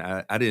creek, man.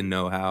 I didn't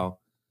know how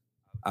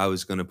I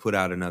was going to put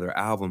out another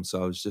album.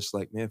 So I was just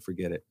like, man,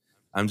 forget it.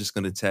 I'm just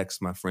going to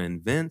text my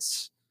friend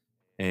Vince,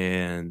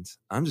 and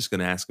I'm just going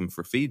to ask him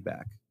for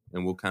feedback,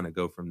 and we'll kind of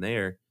go from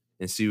there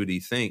and see what he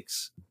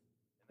thinks.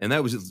 And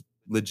that was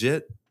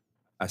legit.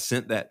 I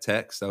sent that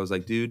text. I was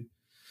like, dude,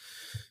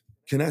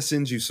 can I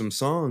send you some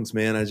songs,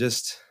 man?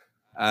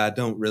 I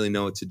don't really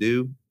know what to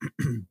do.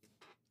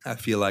 I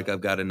feel like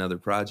I've got another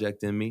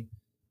project in me.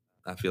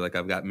 I feel like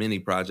I've got many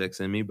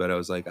projects in me, but I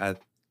was like,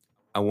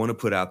 I want to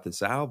put out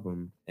this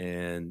album,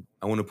 and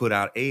I want to put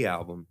out a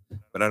album,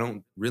 but I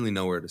don't really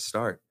know where to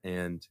start.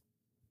 And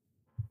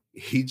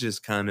he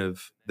just kind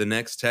of, the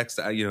next text,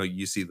 you know,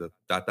 you see the ...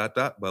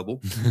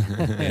 bubble.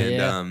 And,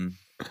 Yeah.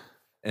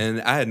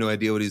 And I had no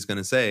idea what he's going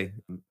to say,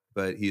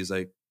 but he was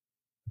like,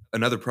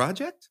 another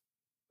project?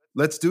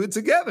 Let's do it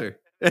together.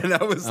 And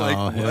I was like,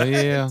 hell what?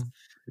 yeah.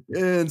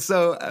 And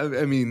so,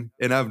 I mean,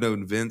 and I've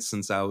known Vince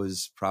since I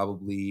was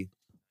probably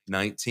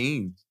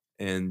 19.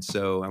 And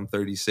so I'm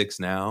 36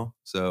 now.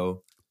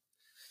 So,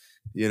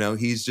 you know,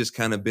 he's just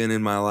kind of been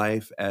in my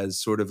life as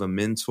sort of a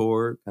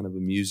mentor, kind of a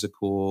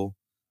musical,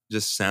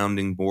 just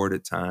sounding board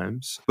at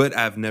times. But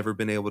I've never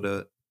been able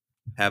to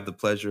have the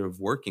pleasure of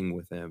working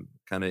with him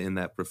kind of in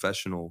that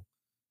professional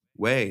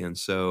way. And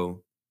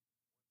so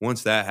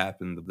once that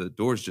happened, the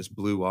doors just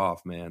blew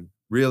off, man.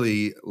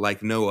 Really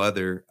like no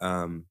other.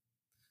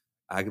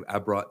 I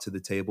brought to the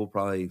table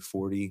probably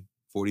 40,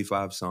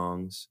 45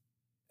 songs.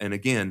 And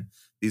again,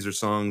 these are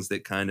songs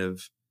that kind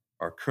of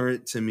are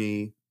current to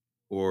me,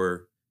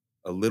 or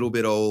a little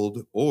bit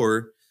old,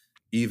 or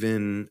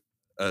even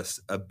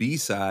a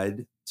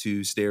B-side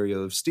to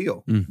Stereo of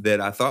Steel that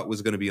I thought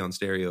was going to be on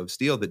Stereo of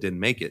Steel that didn't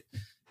make it.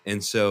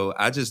 And so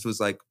I just was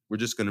like, we're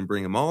just going to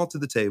bring them all to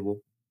the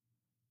table.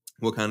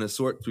 We'll kind of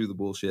sort through the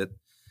bullshit,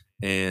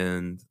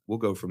 and we'll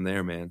go from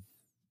there, man.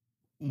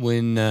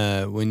 When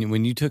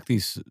you took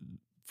these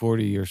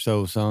 40 or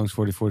so songs,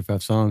 40,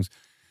 45 songs,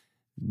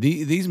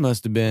 these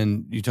must have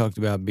been, you talked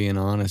about being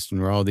honest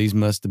and raw. These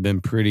must have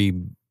been pretty,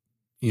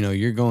 you know,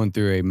 you're going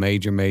through a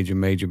major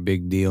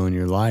big deal in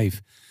your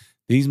life.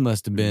 These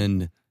must have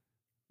been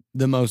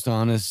the most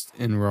honest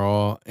and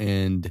raw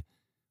and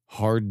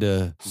hard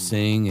to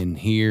sing and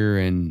hear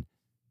and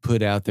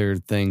put out there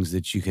things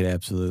that you could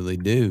absolutely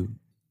do.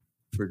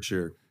 For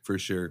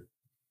sure.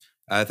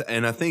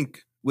 And I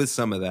think with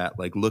some of that,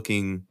 like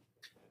looking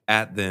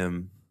at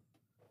them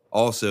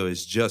also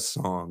as just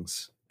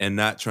songs and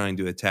not trying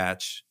to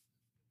attach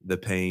the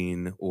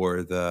pain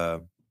or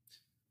the,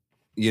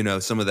 you know,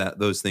 some of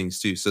those things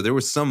too. So there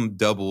was some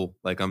double,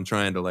 like I'm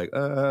trying to like,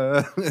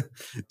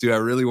 do I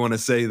really want to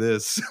say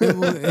this?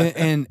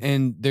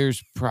 and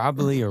there's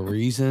probably a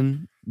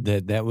reason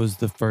that was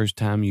the first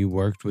time you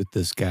worked with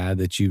this guy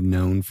that you've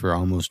known for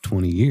almost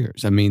 20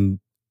 years. I mean,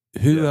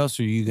 who else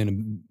are you going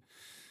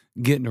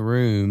to get in a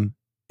room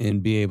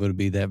and be able to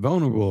be that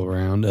vulnerable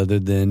around other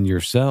than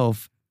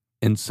yourself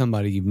and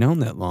somebody you've known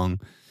that long?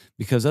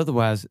 Because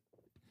otherwise,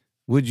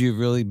 would you have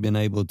really been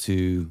able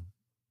to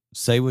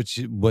say what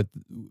you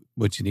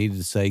needed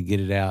to say, get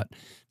it out,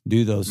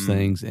 do those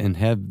things, and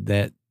have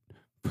that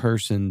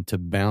person to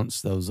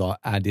bounce those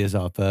ideas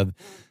off of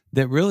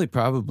that really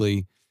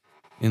probably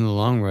in the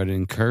long run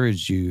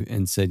encouraged you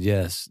and said,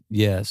 yes,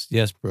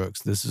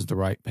 Brooks, this is the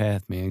right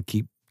path, man.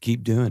 Keep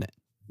doing it.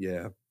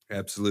 Yeah,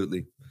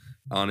 absolutely.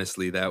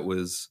 Honestly, that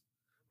was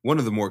one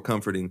of the more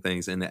comforting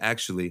things. And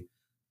actually,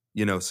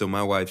 so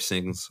my wife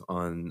sings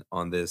on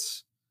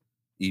this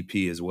EP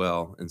as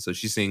well. And so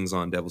she sings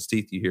on Devil's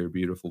Teeth. You hear a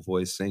beautiful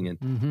voice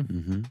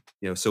singing.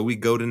 So we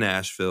go to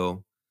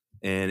Nashville,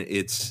 and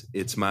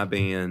it's my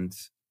band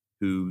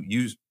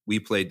we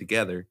played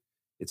together.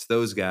 It's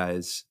those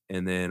guys,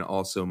 and then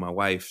also my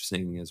wife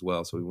singing as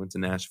well. So we went to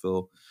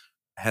Nashville,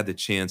 had the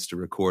chance to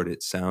record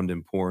it. Sound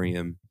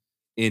Emporium,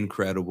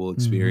 incredible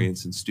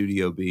experience in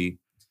Studio B.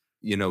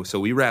 So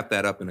we wrapped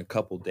that up in a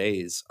couple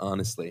days,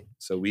 honestly.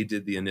 So we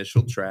did the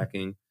initial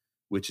tracking,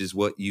 which is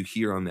what you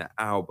hear on the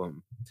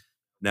album.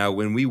 Now,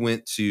 when we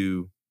went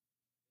to,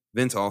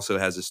 Vince also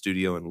has a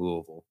studio in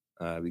Louisville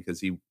because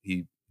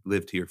he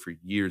lived here for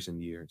years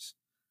and years.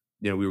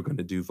 We were going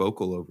to do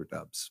vocal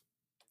overdubs.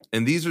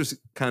 And these are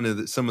kind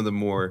of some of the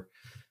more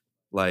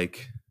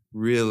like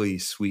really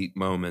sweet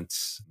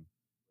moments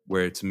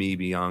where it's me,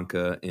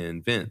 Bianca,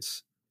 and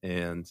Vince.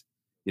 And,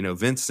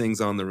 Vince sings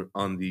on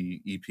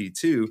the EP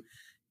too.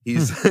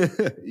 He's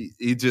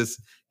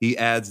he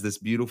adds this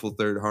beautiful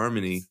third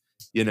harmony.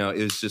 It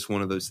was just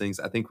one of those things.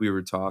 I think we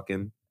were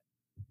talking.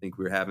 I think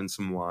we were having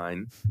some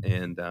wine,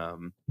 and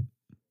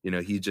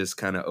he just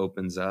kind of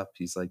opens up.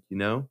 He's like,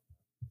 I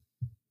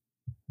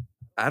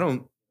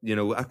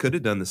could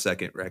have done the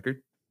second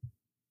record.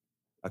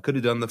 I could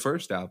have done the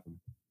first album.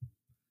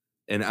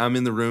 And I'm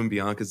in the room,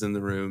 Bianca's in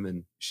the room,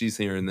 and she's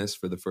hearing this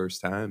for the first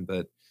time.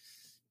 But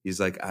he's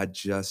like, I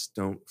just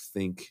don't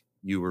think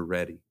you were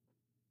ready.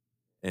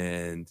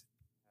 And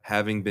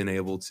having been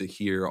able to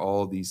hear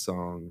all these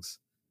songs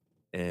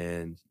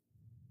and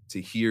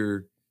to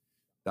hear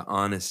the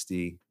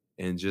honesty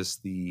and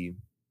just the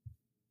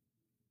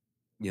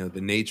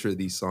nature of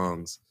these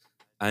songs,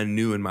 I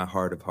knew in my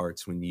heart of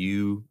hearts when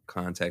you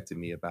contacted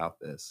me about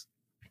this,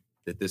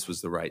 that this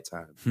was the right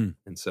time.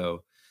 And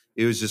so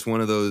it was just one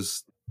of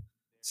those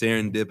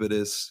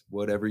serendipitous,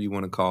 whatever you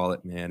want to call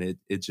it, man.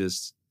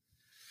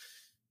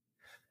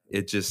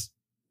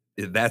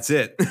 That's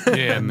it.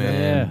 Yeah,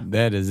 man. Yeah.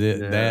 That is it.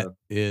 Yeah. That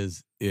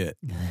is it.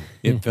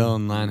 It fell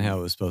in line how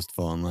it was supposed to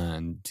fall in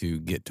line to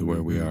get to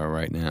where we are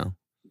right now.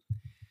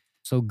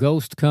 So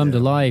Ghost Come to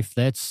Life,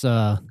 that's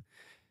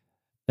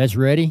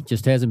ready,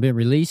 just hasn't been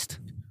released?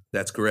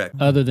 That's correct.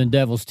 Other than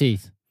Devil's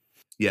Teeth.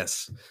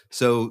 Yes.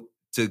 So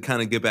to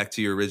kind of get back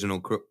to your original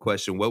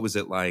question, what was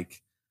it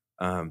like?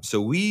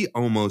 So we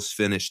almost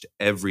finished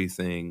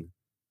everything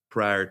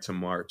prior to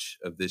March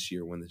of this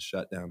year when the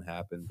shutdown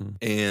happened.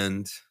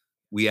 And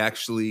we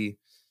actually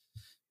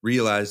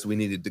realized we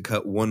needed to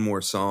cut one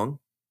more song.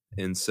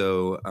 And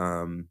so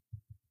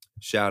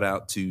shout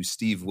out to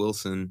Steve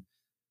Wilson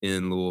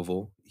in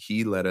Louisville.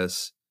 He let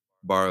us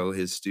borrow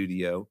his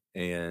studio,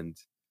 and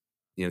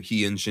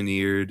he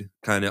engineered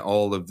kind of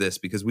all of this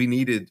because we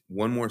needed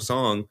one more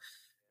song.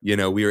 We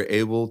were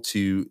able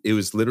to, it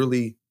was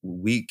literally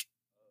week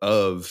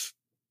of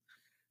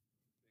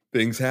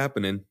things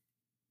happening.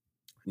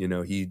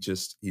 He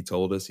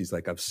told us, he's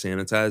like, I've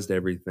sanitized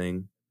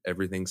everything.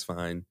 Everything's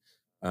fine.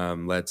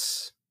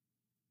 Let's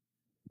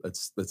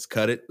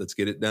cut it. Let's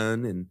get it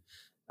done. And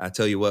I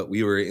tell you what,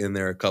 we were in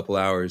there a couple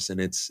hours, and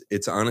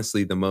it's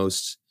honestly the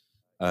most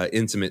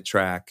intimate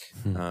track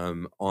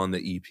on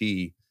the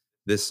EP.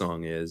 This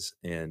song is,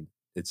 and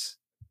it's,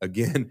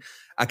 again,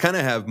 I kind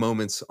of have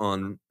moments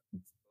on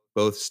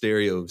both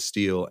Stereo of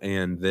Steel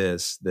and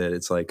this that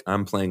it's like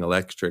I'm playing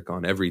electric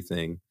on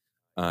everything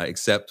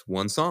except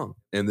one song,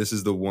 and this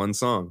is the one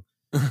song.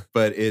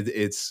 But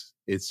it's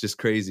just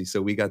crazy.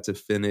 So we got to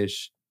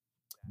finish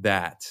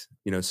that,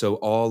 so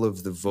all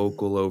of the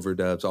vocal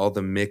overdubs, all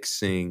the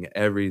mixing,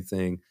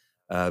 everything.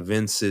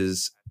 Vince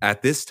is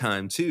at this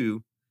time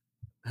too,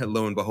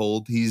 lo and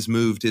behold, he's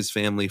moved his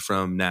family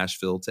from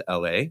Nashville to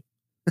LA.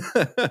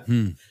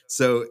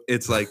 So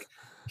it's like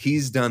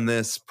he's done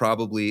this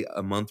probably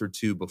a month or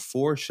two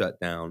before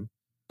shutdown.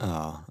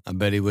 Oh, I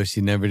bet he wished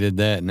he never did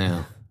that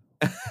now.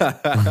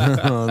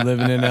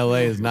 Living in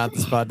LA is not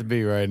the spot to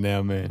be right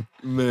now, man.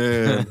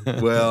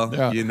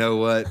 Well, you know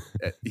what?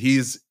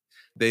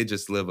 They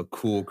just live a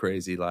cool,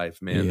 crazy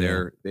life, man.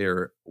 Yeah.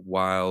 They're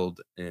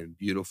wild and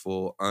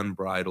beautiful,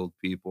 unbridled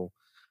people.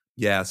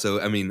 Yeah, so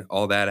I mean,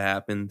 all that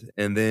happened,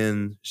 and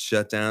then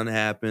shutdown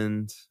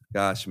happened.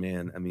 Gosh,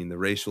 man, I mean, the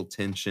racial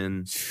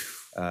tension,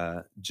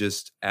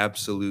 just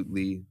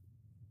absolutely.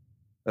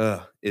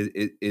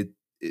 It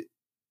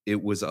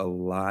was a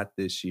lot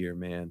this year,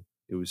 man.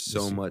 It was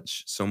so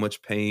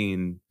much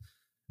pain,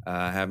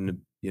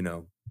 having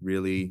to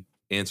really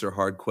answer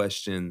hard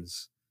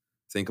questions,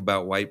 think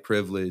about white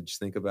privilege,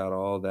 think about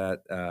all that,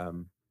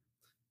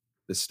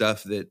 the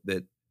stuff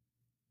that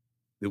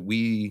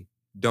we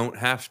don't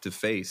have to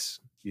face,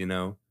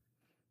 that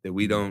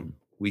we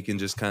can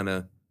just kind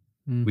of,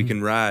 we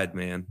can ride,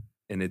 man.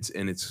 And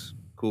it's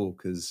cool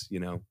because, you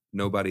know,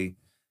 nobody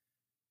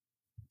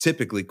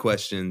typically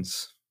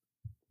questions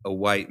a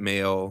white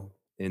male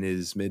in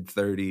his mid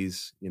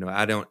 30s. You know,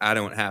 I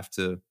don't have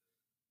to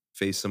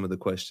face some of the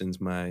questions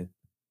my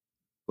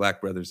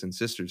Black brothers and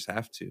sisters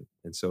have to.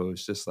 And so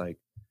it's just like,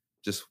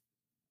 just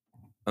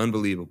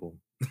unbelievable.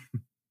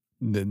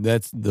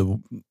 That's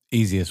the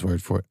easiest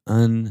word for it.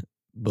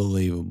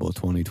 Unbelievable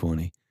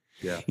 2020.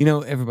 Yeah. You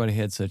know, everybody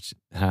had such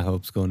high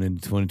hopes going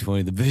into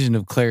 2020. The vision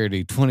of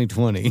clarity,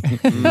 2020.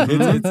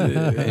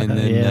 And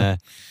then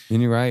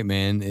you're right,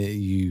 man.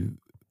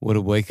 What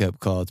a wake up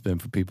call it's been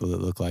for people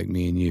that look like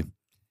me and you.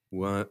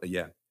 Well,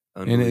 yeah.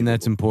 And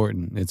that's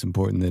important. It's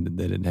important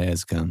that it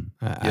has come.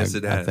 Yes,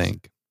 it has. I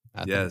think.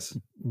 Yes.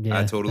 Yeah,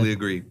 I totally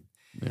agree.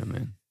 Yeah,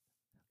 man.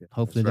 Yeah,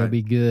 hopefully that's they'll right.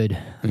 be good.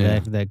 Yeah.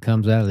 That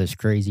comes out of this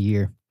crazy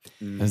year.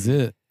 That's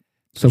it.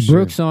 So For sure.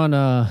 Brooks, on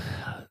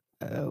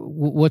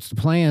what's the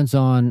plans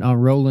on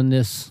rolling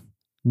this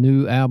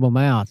new album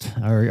out?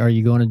 Are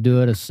you going to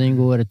do it a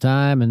single at a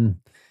time,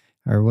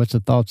 or what's the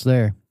thoughts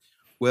there?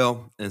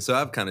 Well, and so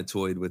I've kind of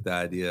toyed with the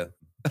idea.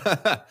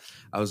 I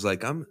was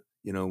like, we're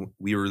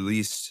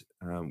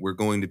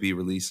going to be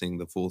releasing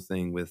the full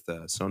thing with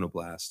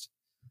Sonoblast,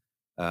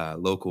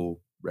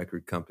 local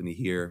record company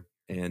here.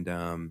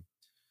 And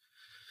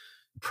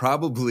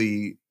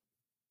probably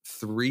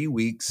 3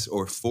 weeks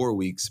or 4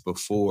 weeks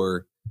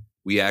before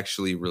we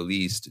actually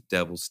released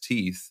Devil's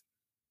Teeth,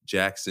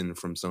 Jackson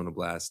from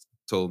Sonoblast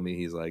told me,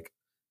 he's like,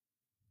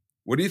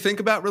 what do you think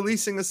about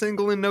releasing a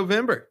single in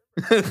November?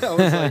 I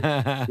was like,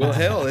 well,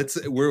 hell,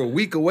 we're a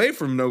week away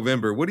from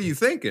November. What are you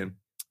thinking?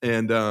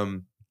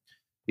 And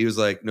he was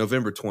like,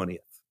 November 20th.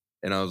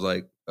 And I was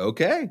like,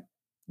 okay.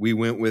 We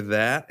went with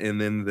that.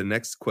 And then the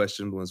next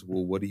question was,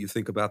 well, what do you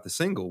think about the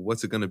single?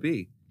 What's it going to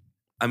be?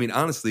 I mean,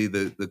 honestly,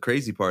 the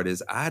crazy part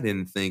is I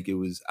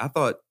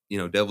thought, you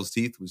know, Devil's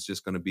Teeth was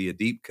just going to be a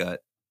deep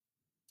cut.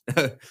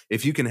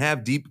 If you can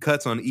have deep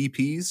cuts on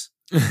EPs,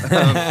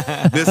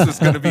 this was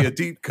going to be a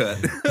deep cut.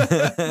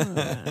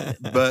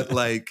 But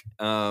like,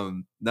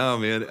 no,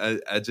 man,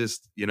 I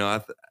just, you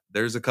know,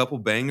 there's a couple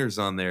bangers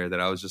on there that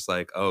I was just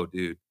like, oh,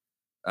 dude,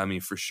 I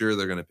mean, for sure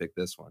they're going to pick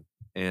this one.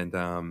 And,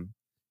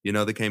 you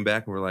know, they came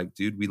back and were like,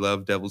 dude, we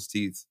love Devil's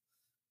Teeth.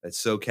 It's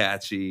so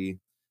catchy.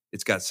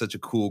 It's got such a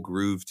cool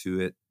groove to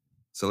it.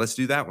 So let's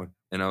do that one.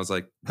 And I was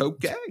like,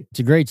 okay. It's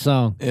a great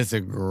song. It's a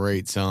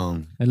great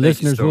song. And Thank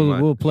you listeners, so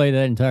much. we'll play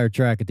that entire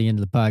track at the end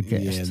of the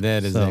podcast. Yeah,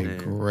 that is So- a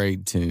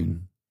great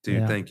tune. Dude,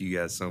 Yeah. thank you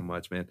guys so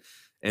much, man.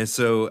 And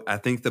so I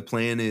think the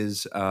plan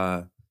is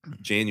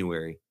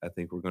January. I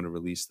think we're going to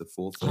release the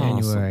full thing.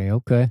 January,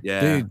 okay. Yeah.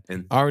 Dude,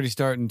 and already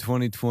starting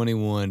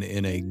 2021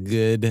 in a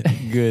good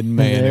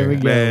manner. There we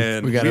go.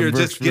 man, We got we a are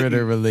Brooks just getting,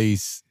 Ritter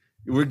release.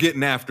 we're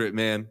getting after it,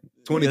 man.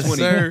 Yes,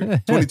 2020, sir.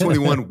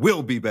 2021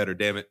 will be better,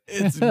 damn it.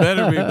 It's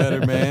better be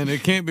better, man.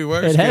 It can't be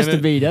worse. It has can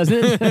to be, doesn't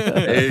it?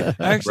 Hey,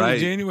 Actually, right.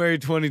 January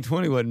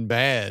 2020 wasn't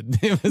bad.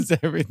 It was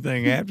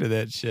everything after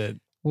that shit.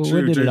 Well, True,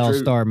 when did true, it all true.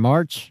 start?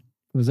 March?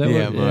 Was that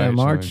Yeah, what?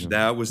 March.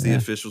 That was the Yeah.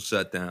 official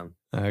shutdown.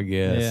 I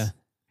guess. Yeah.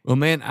 Well,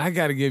 man, I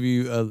got to give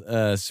you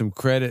some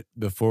credit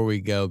before we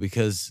go,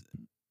 because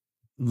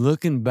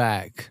looking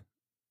back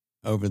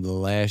over the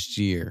last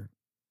year,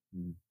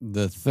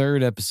 the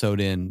third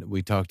episode in,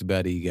 we talked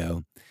about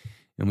ego,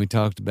 and we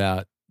talked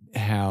about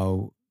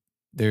how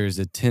there's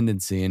a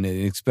tendency, and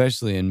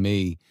especially in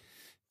me,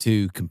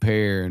 to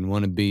compare and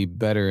want to be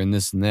better and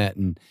this and that.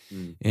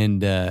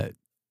 And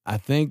I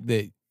think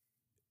that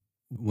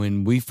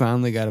when we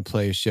finally got to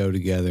play a show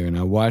together, and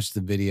I watched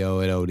the video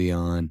at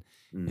Odeon,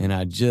 and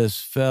I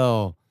just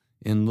fell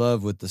in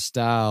love with the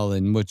style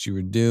and what you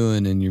were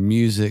doing and your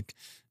music,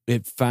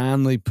 it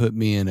finally put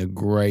me in a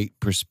great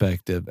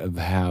perspective of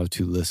how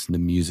to listen to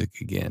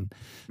music again.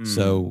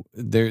 So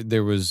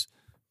there was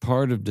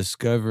part of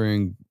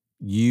discovering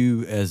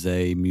you as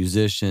a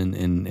musician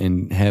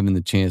and having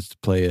the chance to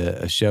play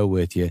a show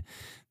with you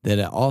that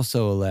it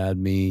also allowed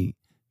me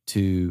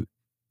to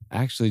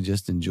actually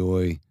just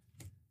enjoy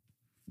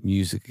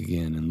music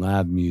again and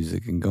live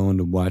music and going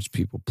to watch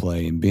people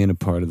play and being a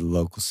part of the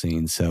local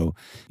scene. So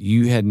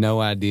you had no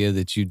idea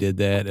that you did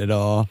that at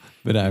all,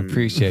 but I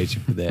appreciate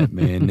you for that,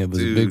 man. It was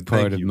Dude, a big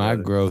part thank of you, my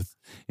brother. growth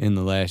in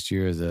the last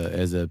year as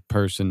a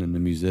person and a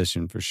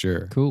musician, for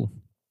sure. Cool.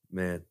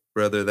 Man,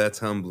 brother, that's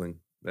humbling.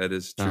 That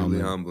is Oh, truly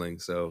man. humbling.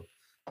 So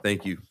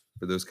thank you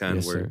for those kind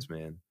Yes, of sir. words,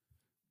 man.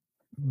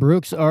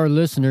 Brooks, our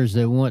listeners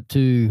that want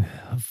to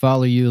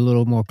follow you a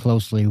little more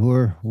closely,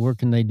 where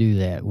can they do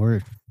that?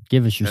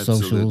 Give us your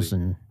socials Absolutely.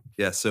 and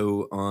Yeah,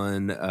 so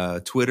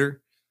on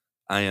Twitter,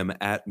 I am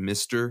at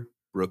Mr.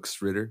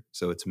 Brooks Ritter.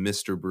 So it's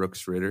Mr.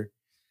 Brooks Ritter.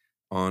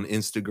 On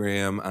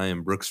Instagram, I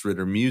am Brooks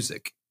Ritter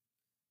Music.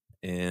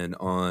 And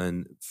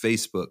on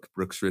Facebook,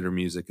 Brooks Ritter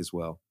Music as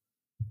well.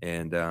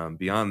 And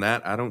beyond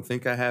that, I don't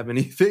think I have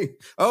anything.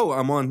 Oh,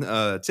 I'm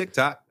on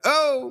TikTok.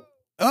 Oh,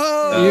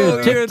 Oh,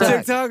 You're you're a a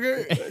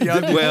TikToker?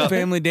 Y'all do Well-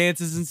 family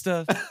dances and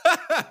stuff?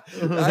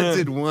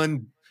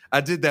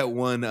 I did that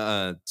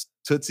one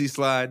Tootsie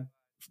slide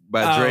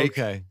by Drake.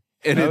 Oh, okay.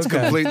 and it's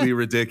Okay. completely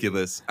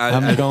ridiculous.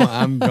 I'm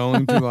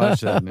going to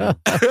watch that now.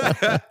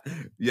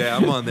 Yeah,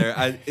 I'm on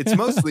there. It's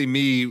mostly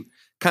me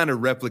kind of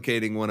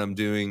replicating what I'm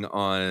doing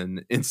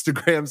on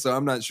Instagram, so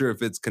I'm not sure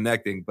if it's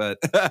connecting, but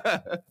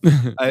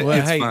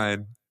it's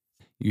fine.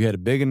 You had a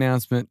big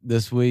announcement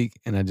this week,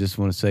 and I just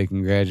want to say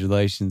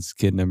congratulations.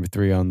 Kid number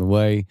 3 on the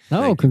way.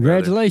 Oh, you,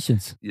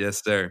 congratulations.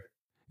 Yes, sir.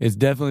 It's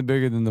definitely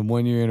bigger than the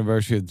 1-year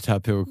anniversary of the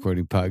Top Hill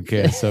Recording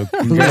Podcast. So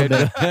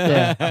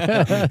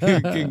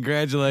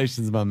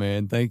congratulations, my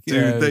man. Thank you.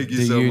 Dude, thank you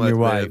to so you much, and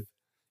your man. wife.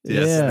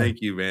 Yes, Yeah.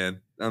 thank you,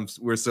 man.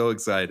 We're so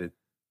excited.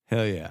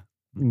 Hell yeah.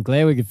 I'm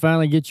glad we could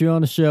finally get you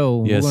on the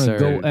show. Yes, We're going to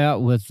sir. go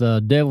out with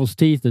Devil's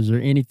Teeth. Is there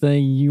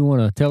anything you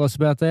want to tell us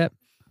about that?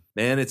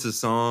 Man, it's a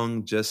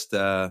song just,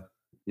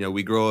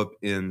 we grow up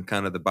in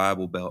kind of the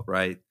Bible Belt,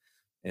 right?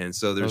 And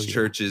so there's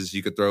churches,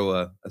 you could throw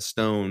a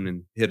stone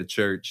and hit a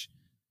church.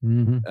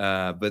 Mm-hmm.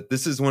 But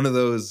this is one of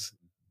those,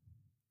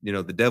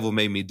 the devil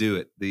made me do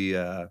it.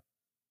 The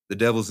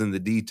devil's in the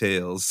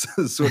details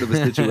sort of a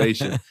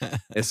situation.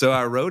 And so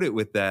I wrote it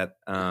with that,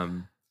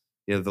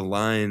 the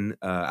line,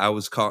 I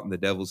was caught in the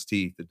devil's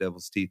teeth,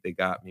 they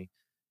got me.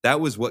 That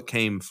was what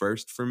came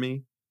first for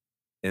me.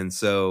 And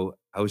so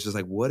I was just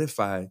like, what if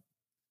I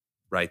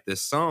write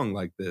this song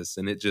like this?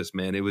 And it just,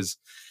 man, it was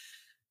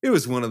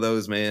one of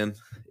those, man.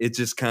 It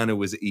just kind of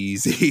was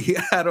easy.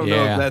 I don't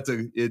know if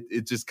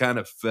it just kind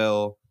of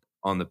fell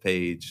on the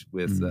page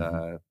with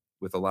a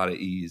lot of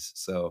ease.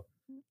 So,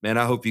 man,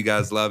 I hope you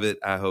guys love it.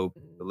 I hope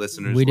the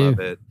listeners love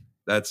it.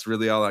 That's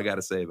really all I got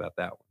to say about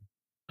that one.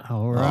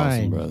 All right.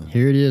 Awesome, brother.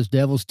 Here it is,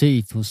 Devil's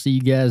Teeth. We'll see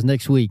you guys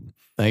next week.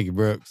 Thank you,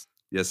 Brooks.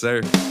 Yes,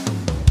 sir.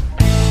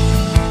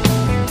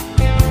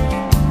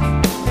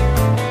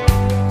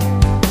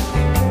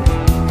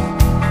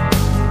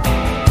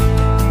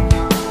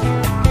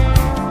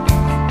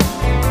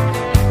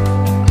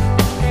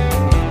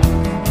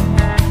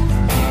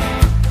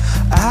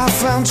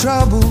 Found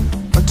trouble,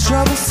 or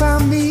trouble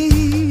found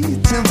me.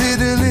 Tempted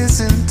to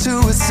listen to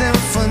a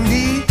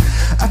symphony.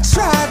 I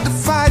tried to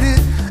fight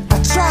it,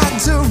 I tried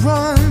to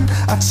run,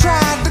 I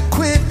tried to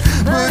quit,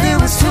 but it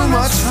was too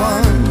much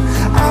fun.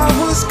 I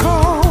was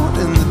caught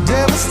in the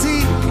devil's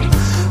teeth,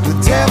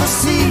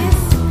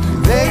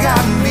 they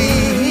got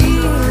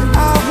me.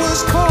 I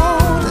was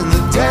caught in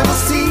the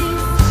devil's teeth,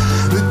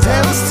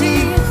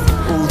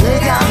 oh, they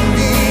got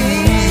me.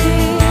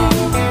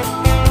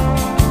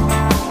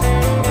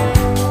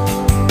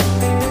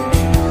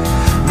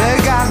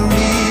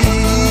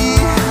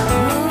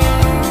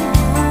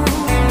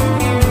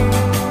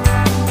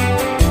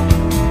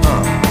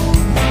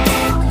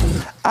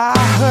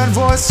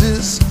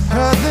 Voices,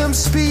 heard them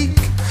speak,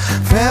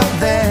 felt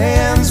their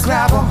hands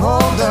grab a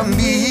hold of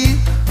me.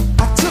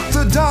 I took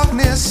the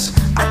darkness,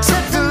 I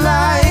took the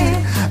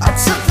light, I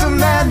took the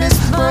madness,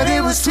 but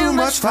it was too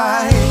much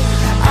fight.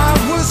 I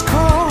was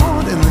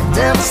caught in the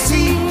devil's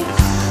teeth,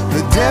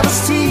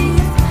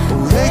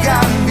 oh, they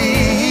got me.